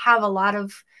I don't have a lot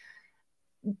of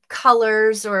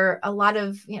colors or a lot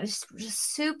of,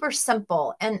 just super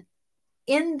simple. And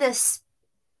in this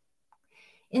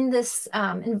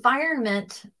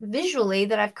environment visually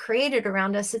that I've created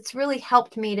around us, it's really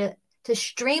helped me to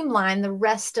streamline the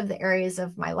rest of the areas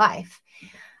of my life.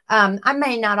 I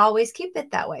may not always keep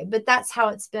it that way, but that's how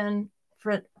it's been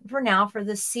for now, for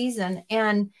this season.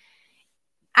 And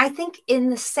I think in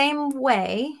the same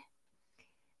way,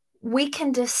 we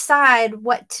can decide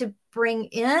what to bring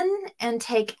in and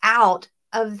take out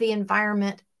of the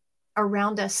environment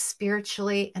around us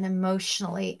spiritually and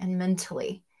emotionally and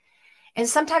mentally. And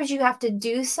sometimes you have to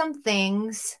do some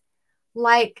things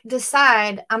like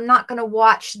decide, I'm not going to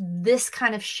watch this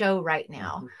kind of show right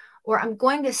now, or I'm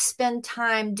going to spend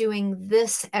time doing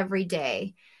this every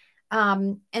day.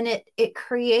 And it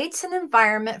creates an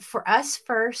environment for us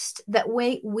first that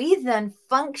we then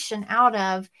function out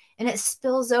of, and it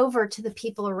spills over to the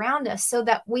people around us, so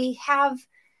that we're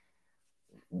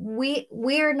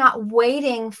not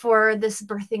waiting for this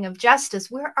birthing of justice.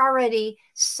 We're already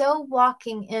so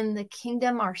walking in the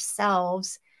kingdom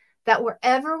ourselves that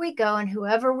wherever we go and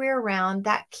whoever we're around,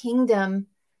 that kingdom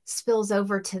spills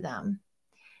over to them.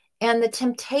 And the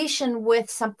temptation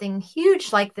with something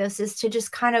huge like this is to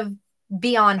just kind of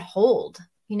be on hold,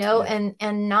 and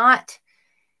not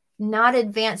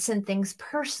advance in things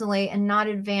personally, and not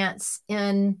advance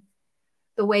in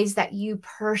the ways that you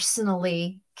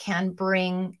personally can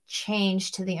bring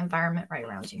change to the environment right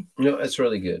around you. That's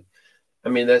really good. I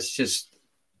mean, that's just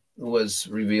was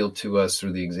revealed to us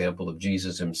through the example of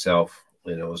Jesus himself.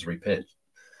 Was repent.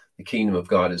 The kingdom of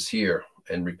God is here,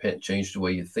 and repent, change the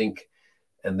way you think.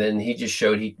 And then he just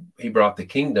showed he brought the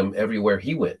kingdom everywhere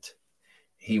he went.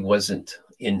 He wasn't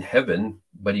in heaven,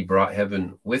 but he brought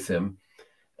heaven with him.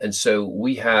 And so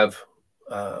we have,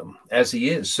 as he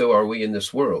is, so are we in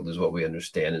this world, is what we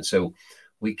understand. And so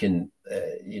we can,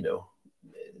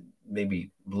 maybe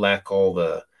lack all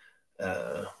the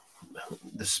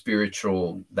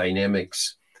spiritual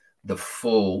dynamics, the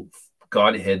full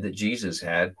Godhead that Jesus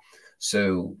had.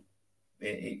 So,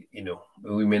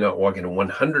 we may not walk in a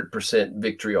 100%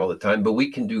 victory all the time, but we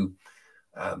can do,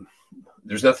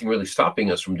 there's nothing really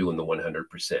stopping us from doing the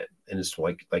 100%. And it's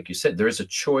like you said, there is a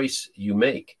choice you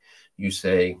make. You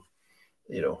say,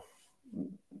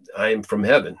 I am from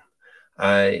heaven.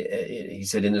 He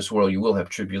said, in this world you will have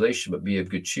tribulation, but be of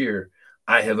good cheer.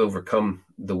 I have overcome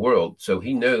the world. So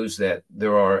he knows that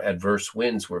there are adverse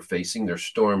winds we're facing, there's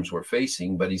storms we're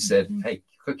facing, but he said, hey,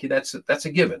 Cookie, that's a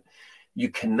given. You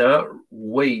cannot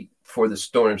wait for the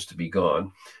storms to be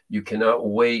gone. You cannot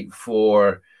wait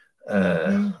for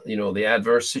the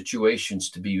adverse situations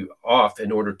to be off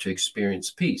in order to experience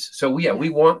peace. So we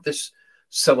want this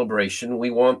celebration. We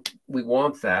want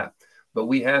that, but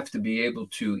we have to be able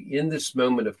to, in this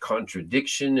moment of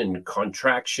contradiction and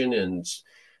contraction and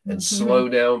slow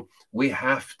down, we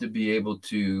have to be able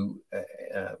to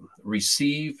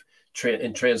receive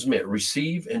and transmit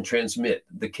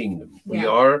the kingdom. Yeah. We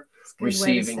are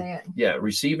receiving,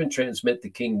 receive and transmit the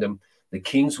kingdom, the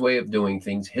king's way of doing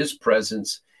things, his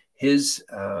presence, his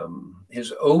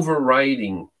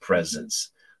overriding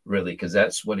presence, really, because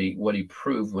that's what he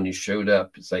proved when he showed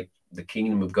up. It's like the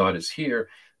kingdom of God is here.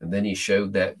 And then he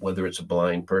showed that whether it's a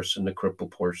blind person, a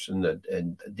crippled person, a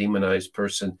demonized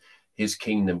person, his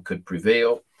kingdom could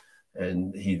prevail.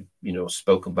 And he,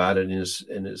 spoke about it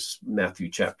in his Matthew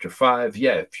chapter 5.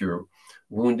 Yeah, if you're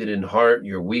wounded in heart,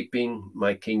 you're weeping,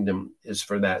 my kingdom is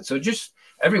for that. So just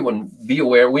everyone be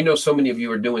aware. We know so many of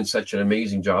you are doing such an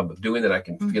amazing job of doing that. I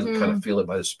can feel it, kind of feel it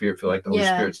by the Spirit, feel like the Holy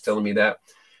Spirit's telling me that.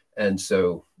 And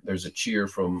so there's a cheer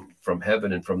from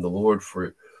heaven and from the Lord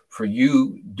for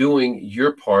you doing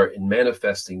your part in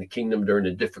manifesting the kingdom during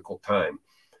a difficult time.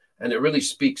 And it really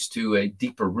speaks to a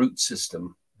deeper root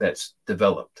system that's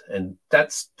developed. And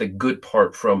that's the good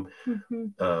part from,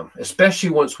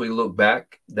 especially once we look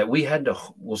back, that we had to,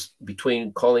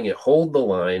 between calling it hold the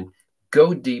line,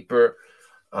 go deeper,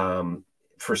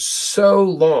 for so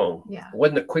long. It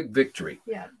wasn't a quick victory.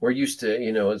 We're used to,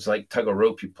 it's like tug of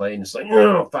rope you play, and it's like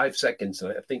 5 seconds.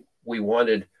 And I think we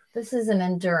wanted, this is an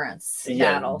endurance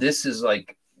battle. This is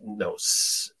like,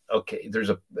 okay,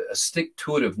 there's a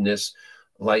stick-to-itiveness,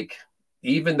 like,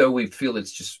 even though we feel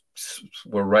it's just,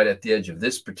 we're right at the edge of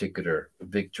this particular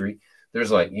victory,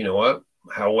 there's like, what?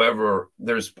 However,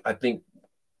 I think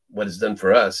what it's done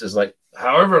for us is like,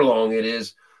 however long it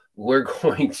is, we're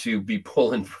going to be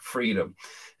pulling for freedom,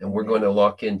 and we're going to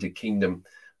lock into kingdom,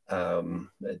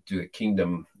 do a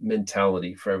kingdom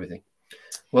mentality for everything.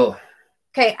 Well,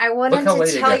 okay, I wanted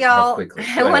to tell y'all,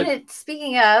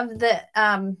 speaking of the,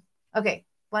 okay,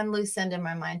 one loose end in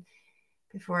my mind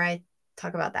before I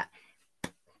talk about that.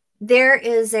 There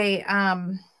is a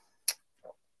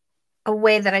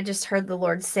way that I just heard the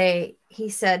Lord say. He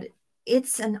said,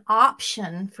 it's an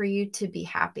option for you to be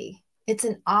happy. It's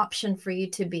an option for you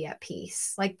to be at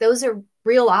peace. Like, those are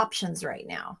real options right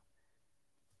now.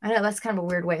 I know that's kind of a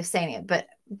weird way of saying it, but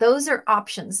those are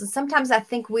options. And sometimes I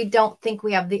think we don't think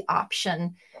we have the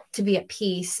option to be at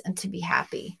peace and to be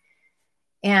happy.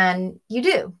 And you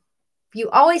do.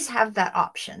 You always have that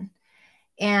option.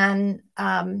 And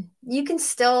you can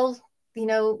still,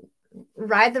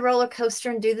 ride the roller coaster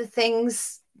and do the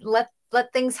things, let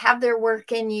things have their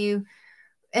work in you,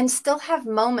 and still have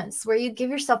moments where you give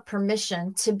yourself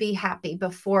permission to be happy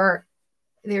before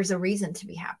there's a reason to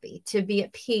be happy, to be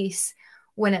at peace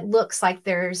when it looks like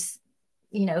there's,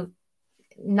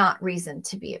 not reason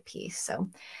to be at peace. So,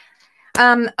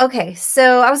 okay.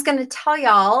 So I was going to tell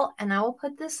y'all, and I will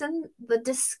put this in the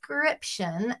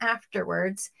description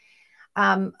afterwards,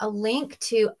 a link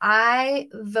to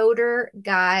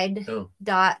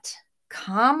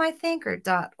ivoterguide.com, I think, or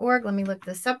 .org. Let me look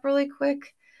this up really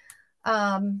quick.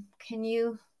 Can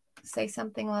you say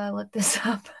something while I look this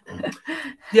up?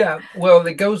 Yeah, well,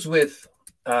 it goes with,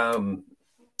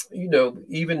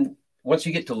 even once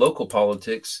you get to local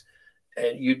politics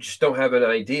and you just don't have an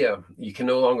idea, you can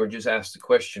no longer just ask the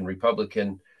question,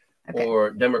 Republican or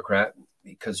Democrat,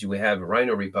 because you have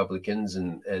Rhino Republicans,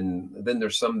 and then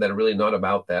there's some that are really not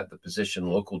about that. The position,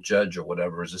 local judge or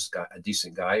whatever, is this guy a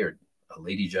decent guy, or a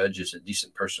lady judge is a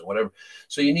decent person, whatever.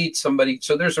 So you need somebody.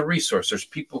 So there's a resource. There's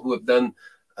people who have done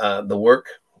the work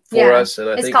for us.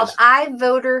 And it's called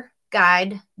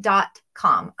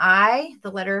ivoterguide.com.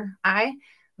 The letter I,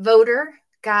 voter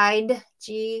guide,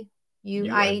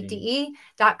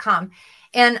 GUIDE.com.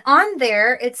 And on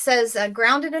there, it says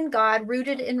grounded in God,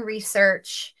 rooted in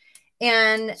research.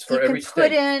 And you can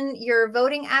put in your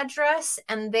voting address,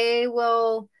 and they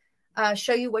will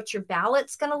show you what your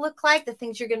ballot's going to look like, the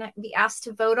things you're going to be asked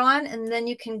to vote on. And then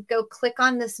you can go click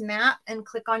on this map and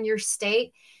click on your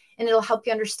state, and it'll help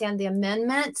you understand the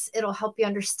amendments. It'll help you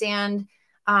understand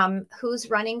who's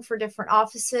running for different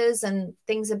offices and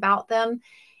things about them.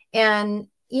 And,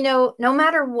 no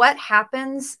matter what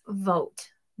happens, vote.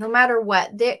 No matter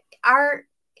what.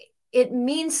 It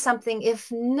means something, if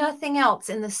nothing else,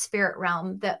 in the spirit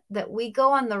realm, that we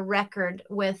go on the record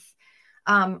with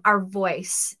our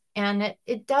voice, and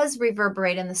it does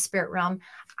reverberate in the spirit realm.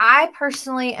 I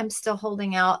personally am still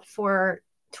holding out for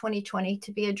 2020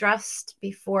 to be addressed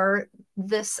before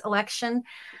this election.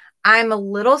 I'm a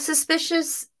little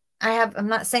suspicious. I'm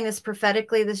not saying this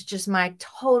prophetically. This is just my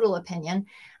total opinion.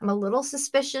 I'm a little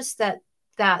suspicious that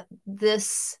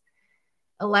this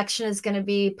election is going to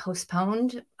be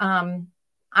postponed.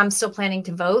 I'm still planning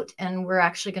to vote, and we're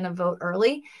actually going to vote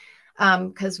early.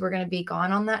 because we're going to be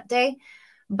gone on that day.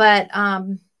 But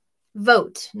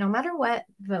vote, no matter what,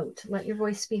 vote. Let your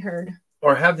voice be heard.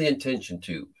 Or have the intention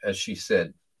to, as she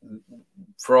said,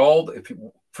 for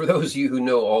those of you who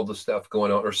know all the stuff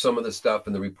going on, or some of the stuff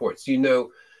in the reports,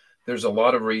 there's a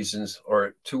lot of reasons,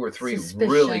 or 2 or 3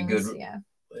 really good. Yeah.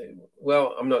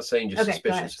 Well, I'm not saying just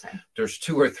suspicious. There's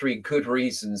 2 or 3 good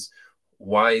reasons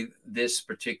why this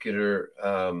particular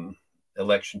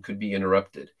election could be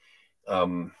interrupted,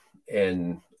 and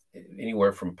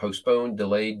anywhere from postponed,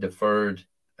 delayed, deferred.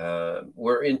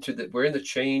 We're in the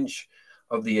change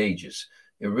of the ages.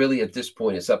 It really, at this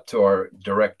point, it's up to our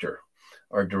director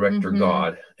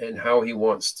God, and how he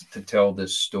wants to tell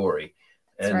this story.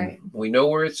 And we know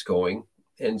where it's going.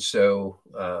 And so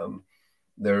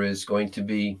there is going to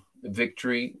be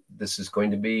victory. This is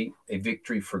going to be a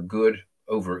victory for good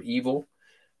over evil.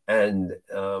 And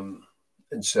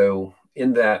so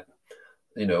in that,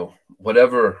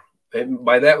 whatever, and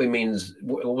by that we mean,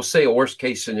 we'll say a worst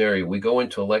case scenario. We go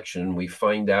into election and we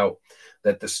find out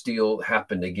that the steal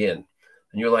happened again.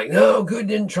 And you're like, no, good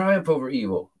didn't triumph over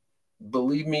evil.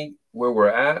 Believe me, where we're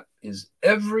at is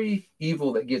every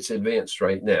evil that gets advanced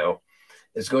right now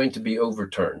is going to be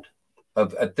overturned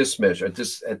at this measure, at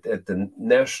the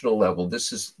national level.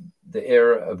 This is the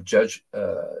era of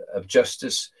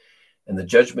justice, and the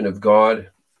judgment of God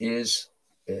is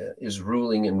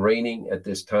ruling and reigning at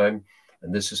this time.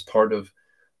 And this is part of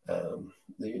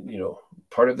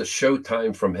part of the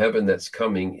showtime from heaven that's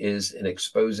coming, is in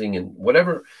exposing and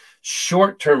whatever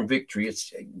short-term victory.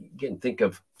 It's, again, think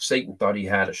of Satan thought he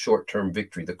had a short-term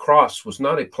victory. The cross was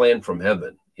not a plan from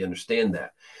heaven. You understand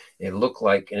that? It looked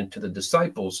like, and to the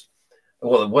disciples,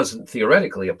 well, it wasn't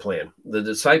theoretically a plan. The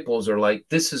disciples are like,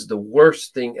 this is the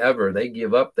worst thing ever. They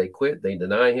give up, they quit, they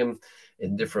deny him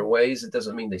in different ways. It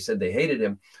doesn't mean they said they hated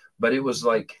him, but it was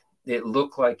like, it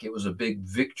looked like it was a big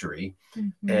victory.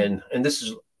 And this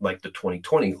is like the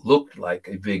 2020 looked like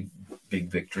a big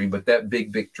victory, but that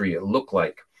big victory, it looked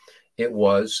like it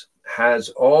has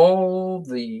all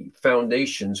the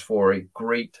foundations for a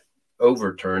great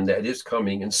overturn that is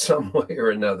coming in some way or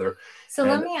another. So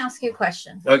let me ask you a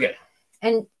question. Okay.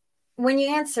 And when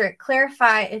you answer it,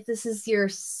 clarify if this is your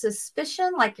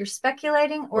suspicion, like you're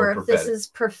speculating, or if this is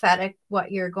prophetic,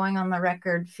 what you're going on the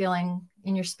record feeling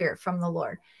in your spirit from the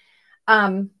Lord.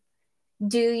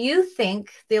 Do you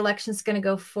think the election is going to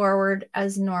go forward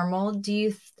as normal?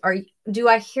 Do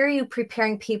I hear you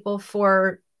preparing people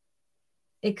for,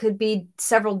 it could be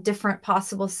several different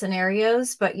possible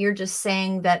scenarios, but you're just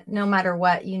saying that no matter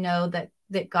what,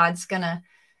 that God's going to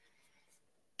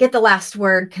get the last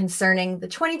word concerning the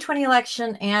 2020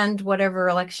 election and whatever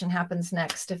election happens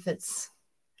next, if it's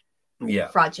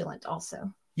fraudulent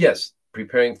also. Yes,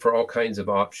 preparing for all kinds of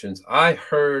options. I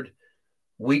heard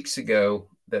weeks ago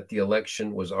that the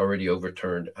election was already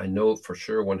overturned. I know for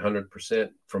sure 100%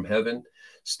 from heaven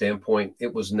standpoint,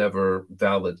 it was never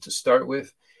valid to start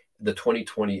with. The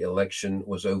 2020 election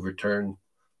was overturned.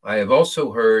 I have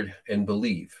also heard and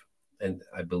believe, and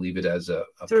I believe it as a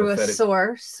through prophetic a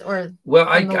source, or well,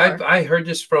 I heard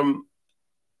this from.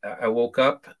 I woke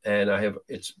up and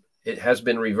it has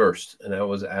been reversed, and I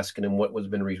was asking him what was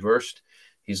been reversed.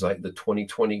 He's like, the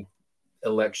 2020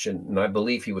 election, and I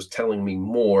believe he was telling me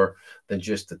more than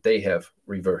just that they have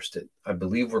reversed it. I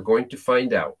believe we're going to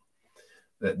find out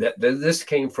that this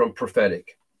came from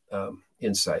prophetic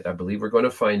insight. I believe we're going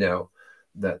to find out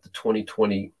that the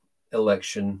 2020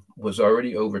 election was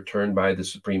already overturned by the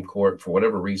Supreme Court. For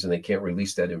whatever reason, they can't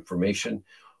release that information,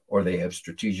 or they have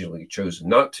strategically chosen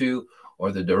not to,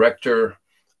 or the director,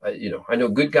 I know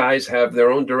good guys have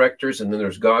their own directors, and then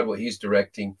there's God, what he's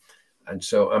directing. And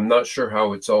so I'm not sure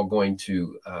how it's all going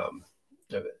to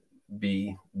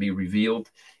be revealed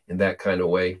in that kind of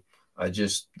way.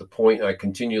 The point I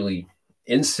continually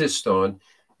insist on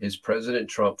is President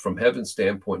Trump, from heaven's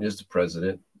standpoint, is the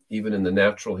president. Even in the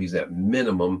natural, he's at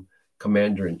minimum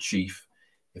commander in chief.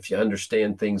 If you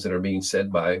understand things that are being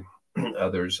said by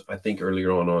others, I think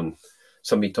earlier on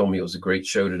somebody told me it was a great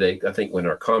show today. I think when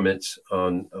our comments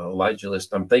on Elijah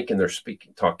List, I'm thinking they're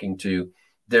talking to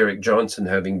Derek Johnson,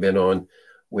 having been on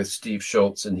with Steve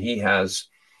Schultz, and he has,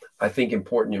 I think,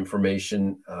 important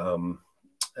information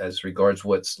as regards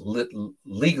what's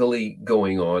legally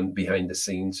going on behind the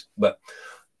scenes. But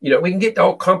we can get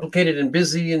all complicated and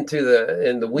busy in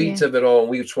the weeds of it all, and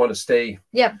we just want to stay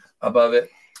above it.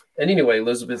 And anyway,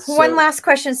 Elizabeth. One last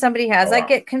question somebody has. I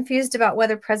get confused about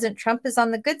whether President Trump is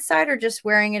on the good side or just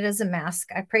wearing it as a mask.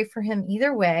 I pray for him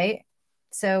either way.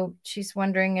 So she's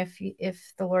wondering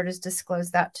if the Lord has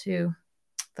disclosed that to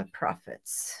the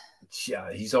prophets.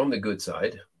 Yeah, he's on the good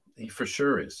side. He for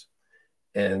sure is.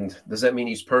 And does that mean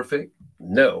he's perfect?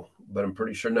 No, but I'm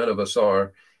pretty sure none of us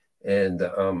are. And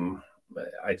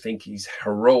I think he's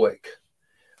heroic.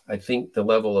 I think the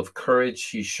level of courage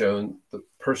he's shown, the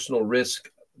personal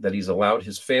risk that he's allowed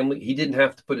his family. He didn't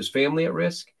have to put his family at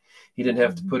risk. He didn't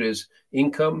have to put his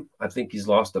income. I think he's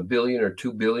lost $1 billion or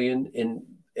 $2 billion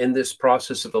in this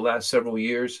process of the last several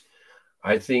years.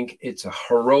 I think it's a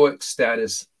heroic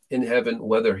status in heaven,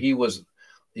 whether he was,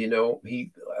 he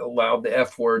allowed the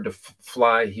F word to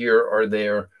fly here or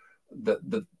there.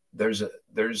 There's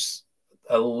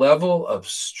a level of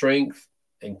strength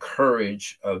and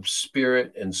courage of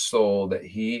spirit and soul that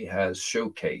he has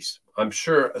showcased. I'm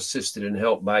sure assisted and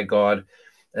helped by God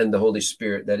and the Holy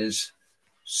Spirit. That is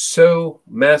so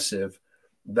massive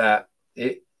that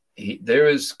there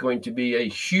is going to be a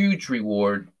huge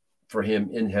reward for him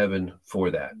in heaven for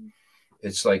that.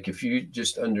 It's like, if you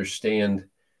just understand,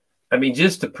 I mean,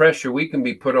 just the pressure we can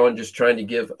be put on just trying to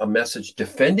give a message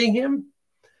defending him,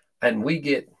 and we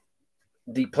get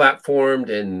deplatformed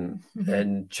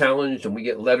and challenged, and we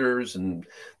get letters and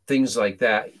things like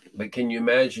that. But can you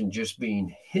imagine just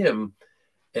being him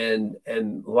and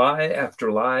lie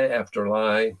after lie after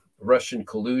lie, Russian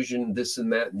collusion, this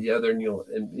and that and the other,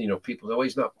 and people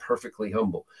always not perfectly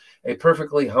humble. A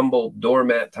perfectly humble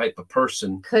doormat type of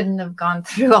person couldn't have gone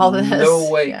through all this. No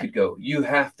way could go. You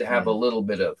have to have a little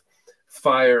bit of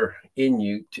fire in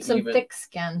you to some thick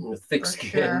skin,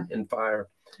 and fire.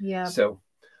 Yeah. So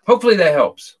hopefully that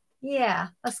helps. Yeah,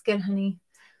 that's good, honey.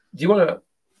 Do you want to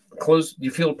close? Do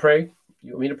you feel to pray?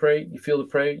 You want me to pray? You feel to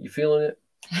pray? You feeling it?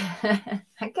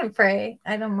 I can pray.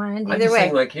 I don't mind either I just way.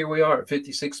 think, like, here we are,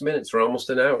 56 minutes or almost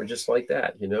an hour, just like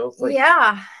that, Like,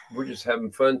 yeah. We're just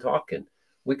having fun talking.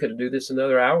 We could do this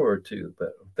another hour or two,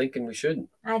 but I'm thinking we shouldn't.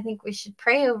 I think we should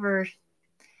pray over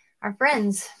our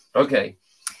friends. Okay.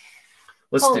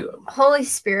 Let's do it. Holy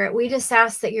Spirit, we just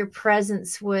ask that your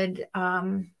presence would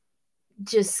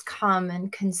just come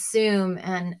and consume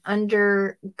and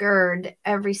undergird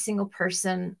every single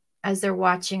person as they're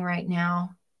watching right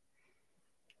now.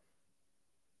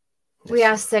 We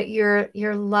ask that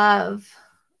your love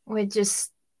would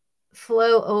just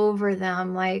flow over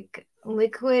them like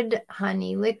liquid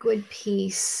honey, liquid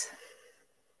peace.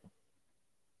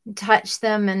 Touch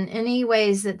them in any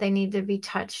ways that they need to be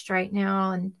touched right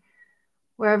now, and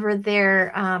wherever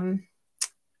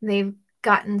they've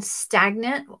gotten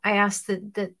stagnant, I ask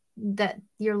that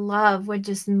your love would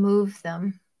just move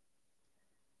them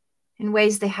in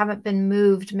ways they haven't been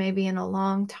moved maybe in a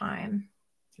long time.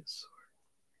 Yes.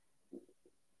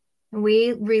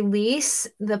 We release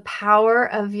the power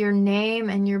of your name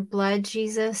and your blood,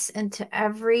 Jesus, into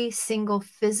every single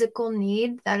physical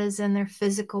need that is in their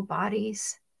physical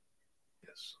bodies.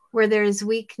 Yes. Where there is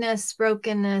weakness,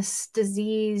 brokenness,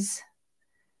 disease,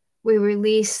 we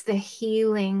release the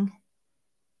healing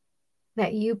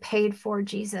that you paid for,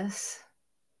 Jesus.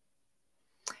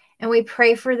 And we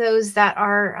pray for those that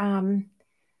are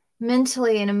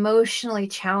mentally and emotionally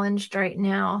challenged right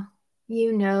now.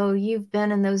 You've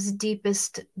been in those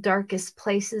deepest, darkest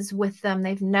places with them.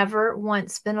 They've never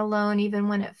once been alone, even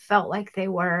when it felt like they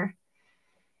were.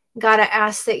 God, I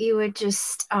ask that you would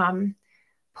just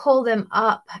pull them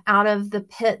up out of the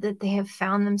pit that they have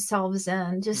found themselves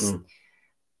in. Just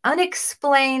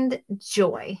unexplained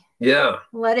joy. Yeah.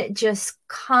 Let it just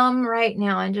come right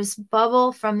now and just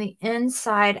bubble from the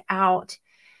inside out.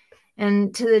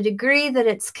 And to the degree that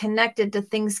it's connected to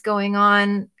things going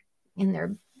on in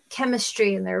their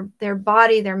chemistry and their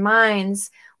body, their minds,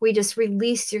 we just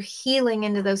release your healing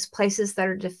into those places that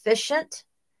are deficient.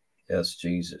 Yes,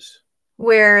 Jesus.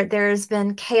 Where there's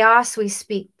been chaos, we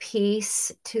speak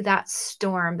peace to that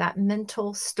storm, that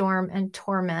mental storm and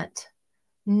torment.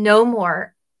 No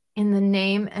more, in the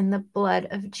name and the blood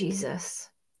of Jesus.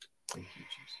 Thank you,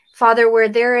 Jesus. Father, where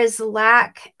there is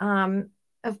lack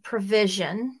of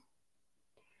provision,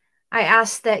 I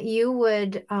ask that you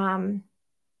would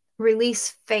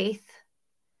release faith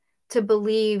to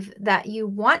believe that you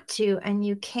want to and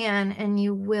you can and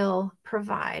you will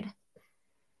provide.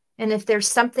 And if there's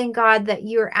something, God, that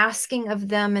you're asking of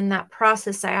them in that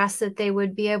process, I ask that they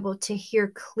would be able to hear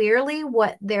clearly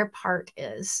what their part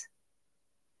is.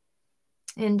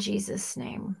 In Jesus'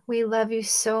 name. We love you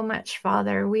so much,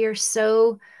 Father. We are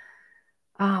so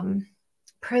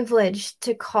privileged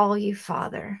to call you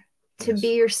Father, to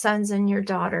be your sons and your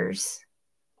daughters.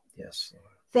 Yes, Lord.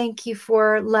 Thank you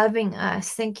for loving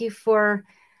us. Thank you for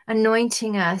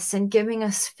anointing us and giving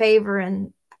us favor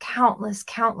in countless,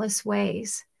 countless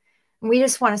ways. We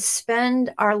just want to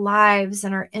spend our lives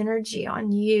and our energy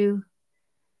on you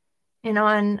and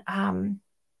on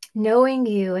knowing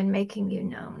you and making you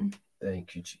known.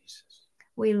 Thank you, Jesus.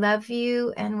 We love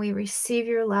you and we receive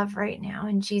your love right now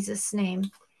in Jesus'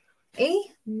 name.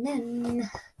 Amen.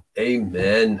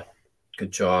 Amen.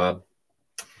 Good job.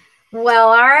 Well,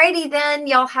 alrighty then.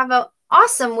 Y'all have an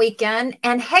awesome weekend.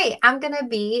 And hey, I'm going to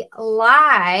be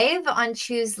live on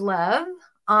Choose Love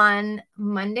on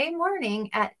Monday morning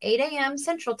at 8 a.m.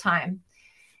 Central Time.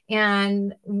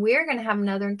 And we're going to have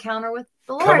another encounter with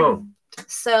the Lord. Come on.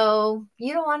 So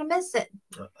you don't want to miss it.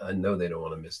 I know they don't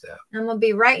want to miss that. I'm going to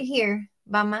be right here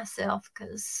by myself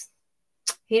because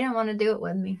he didn't want to do it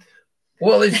with me.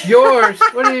 Well, it's yours.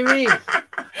 What do you mean?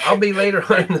 I'll be later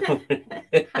on.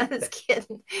 I was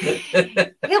kidding.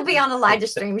 He'll be on Elijah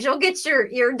Streams. You'll get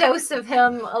your dose of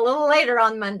him a little later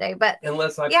on Monday. But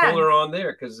unless I pull her on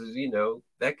there, because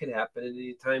that could happen at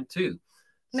any time too.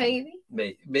 So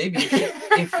maybe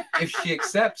if she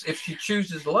accepts, if she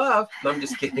chooses love. No, I'm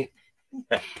just kidding.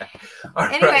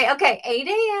 Anyway, okay, 8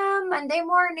 a.m. Monday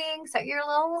morning. Set your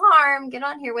little alarm. Get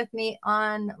on here with me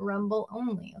on Rumble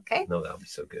only. Okay. No, that'll be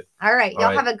so good. All right,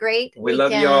 y'all have a great weekend.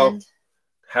 Love y'all.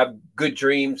 Have good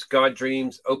dreams, God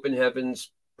dreams, open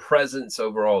heavens, presence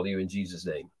over all of you in Jesus'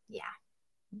 name. Yeah.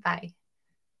 Bye.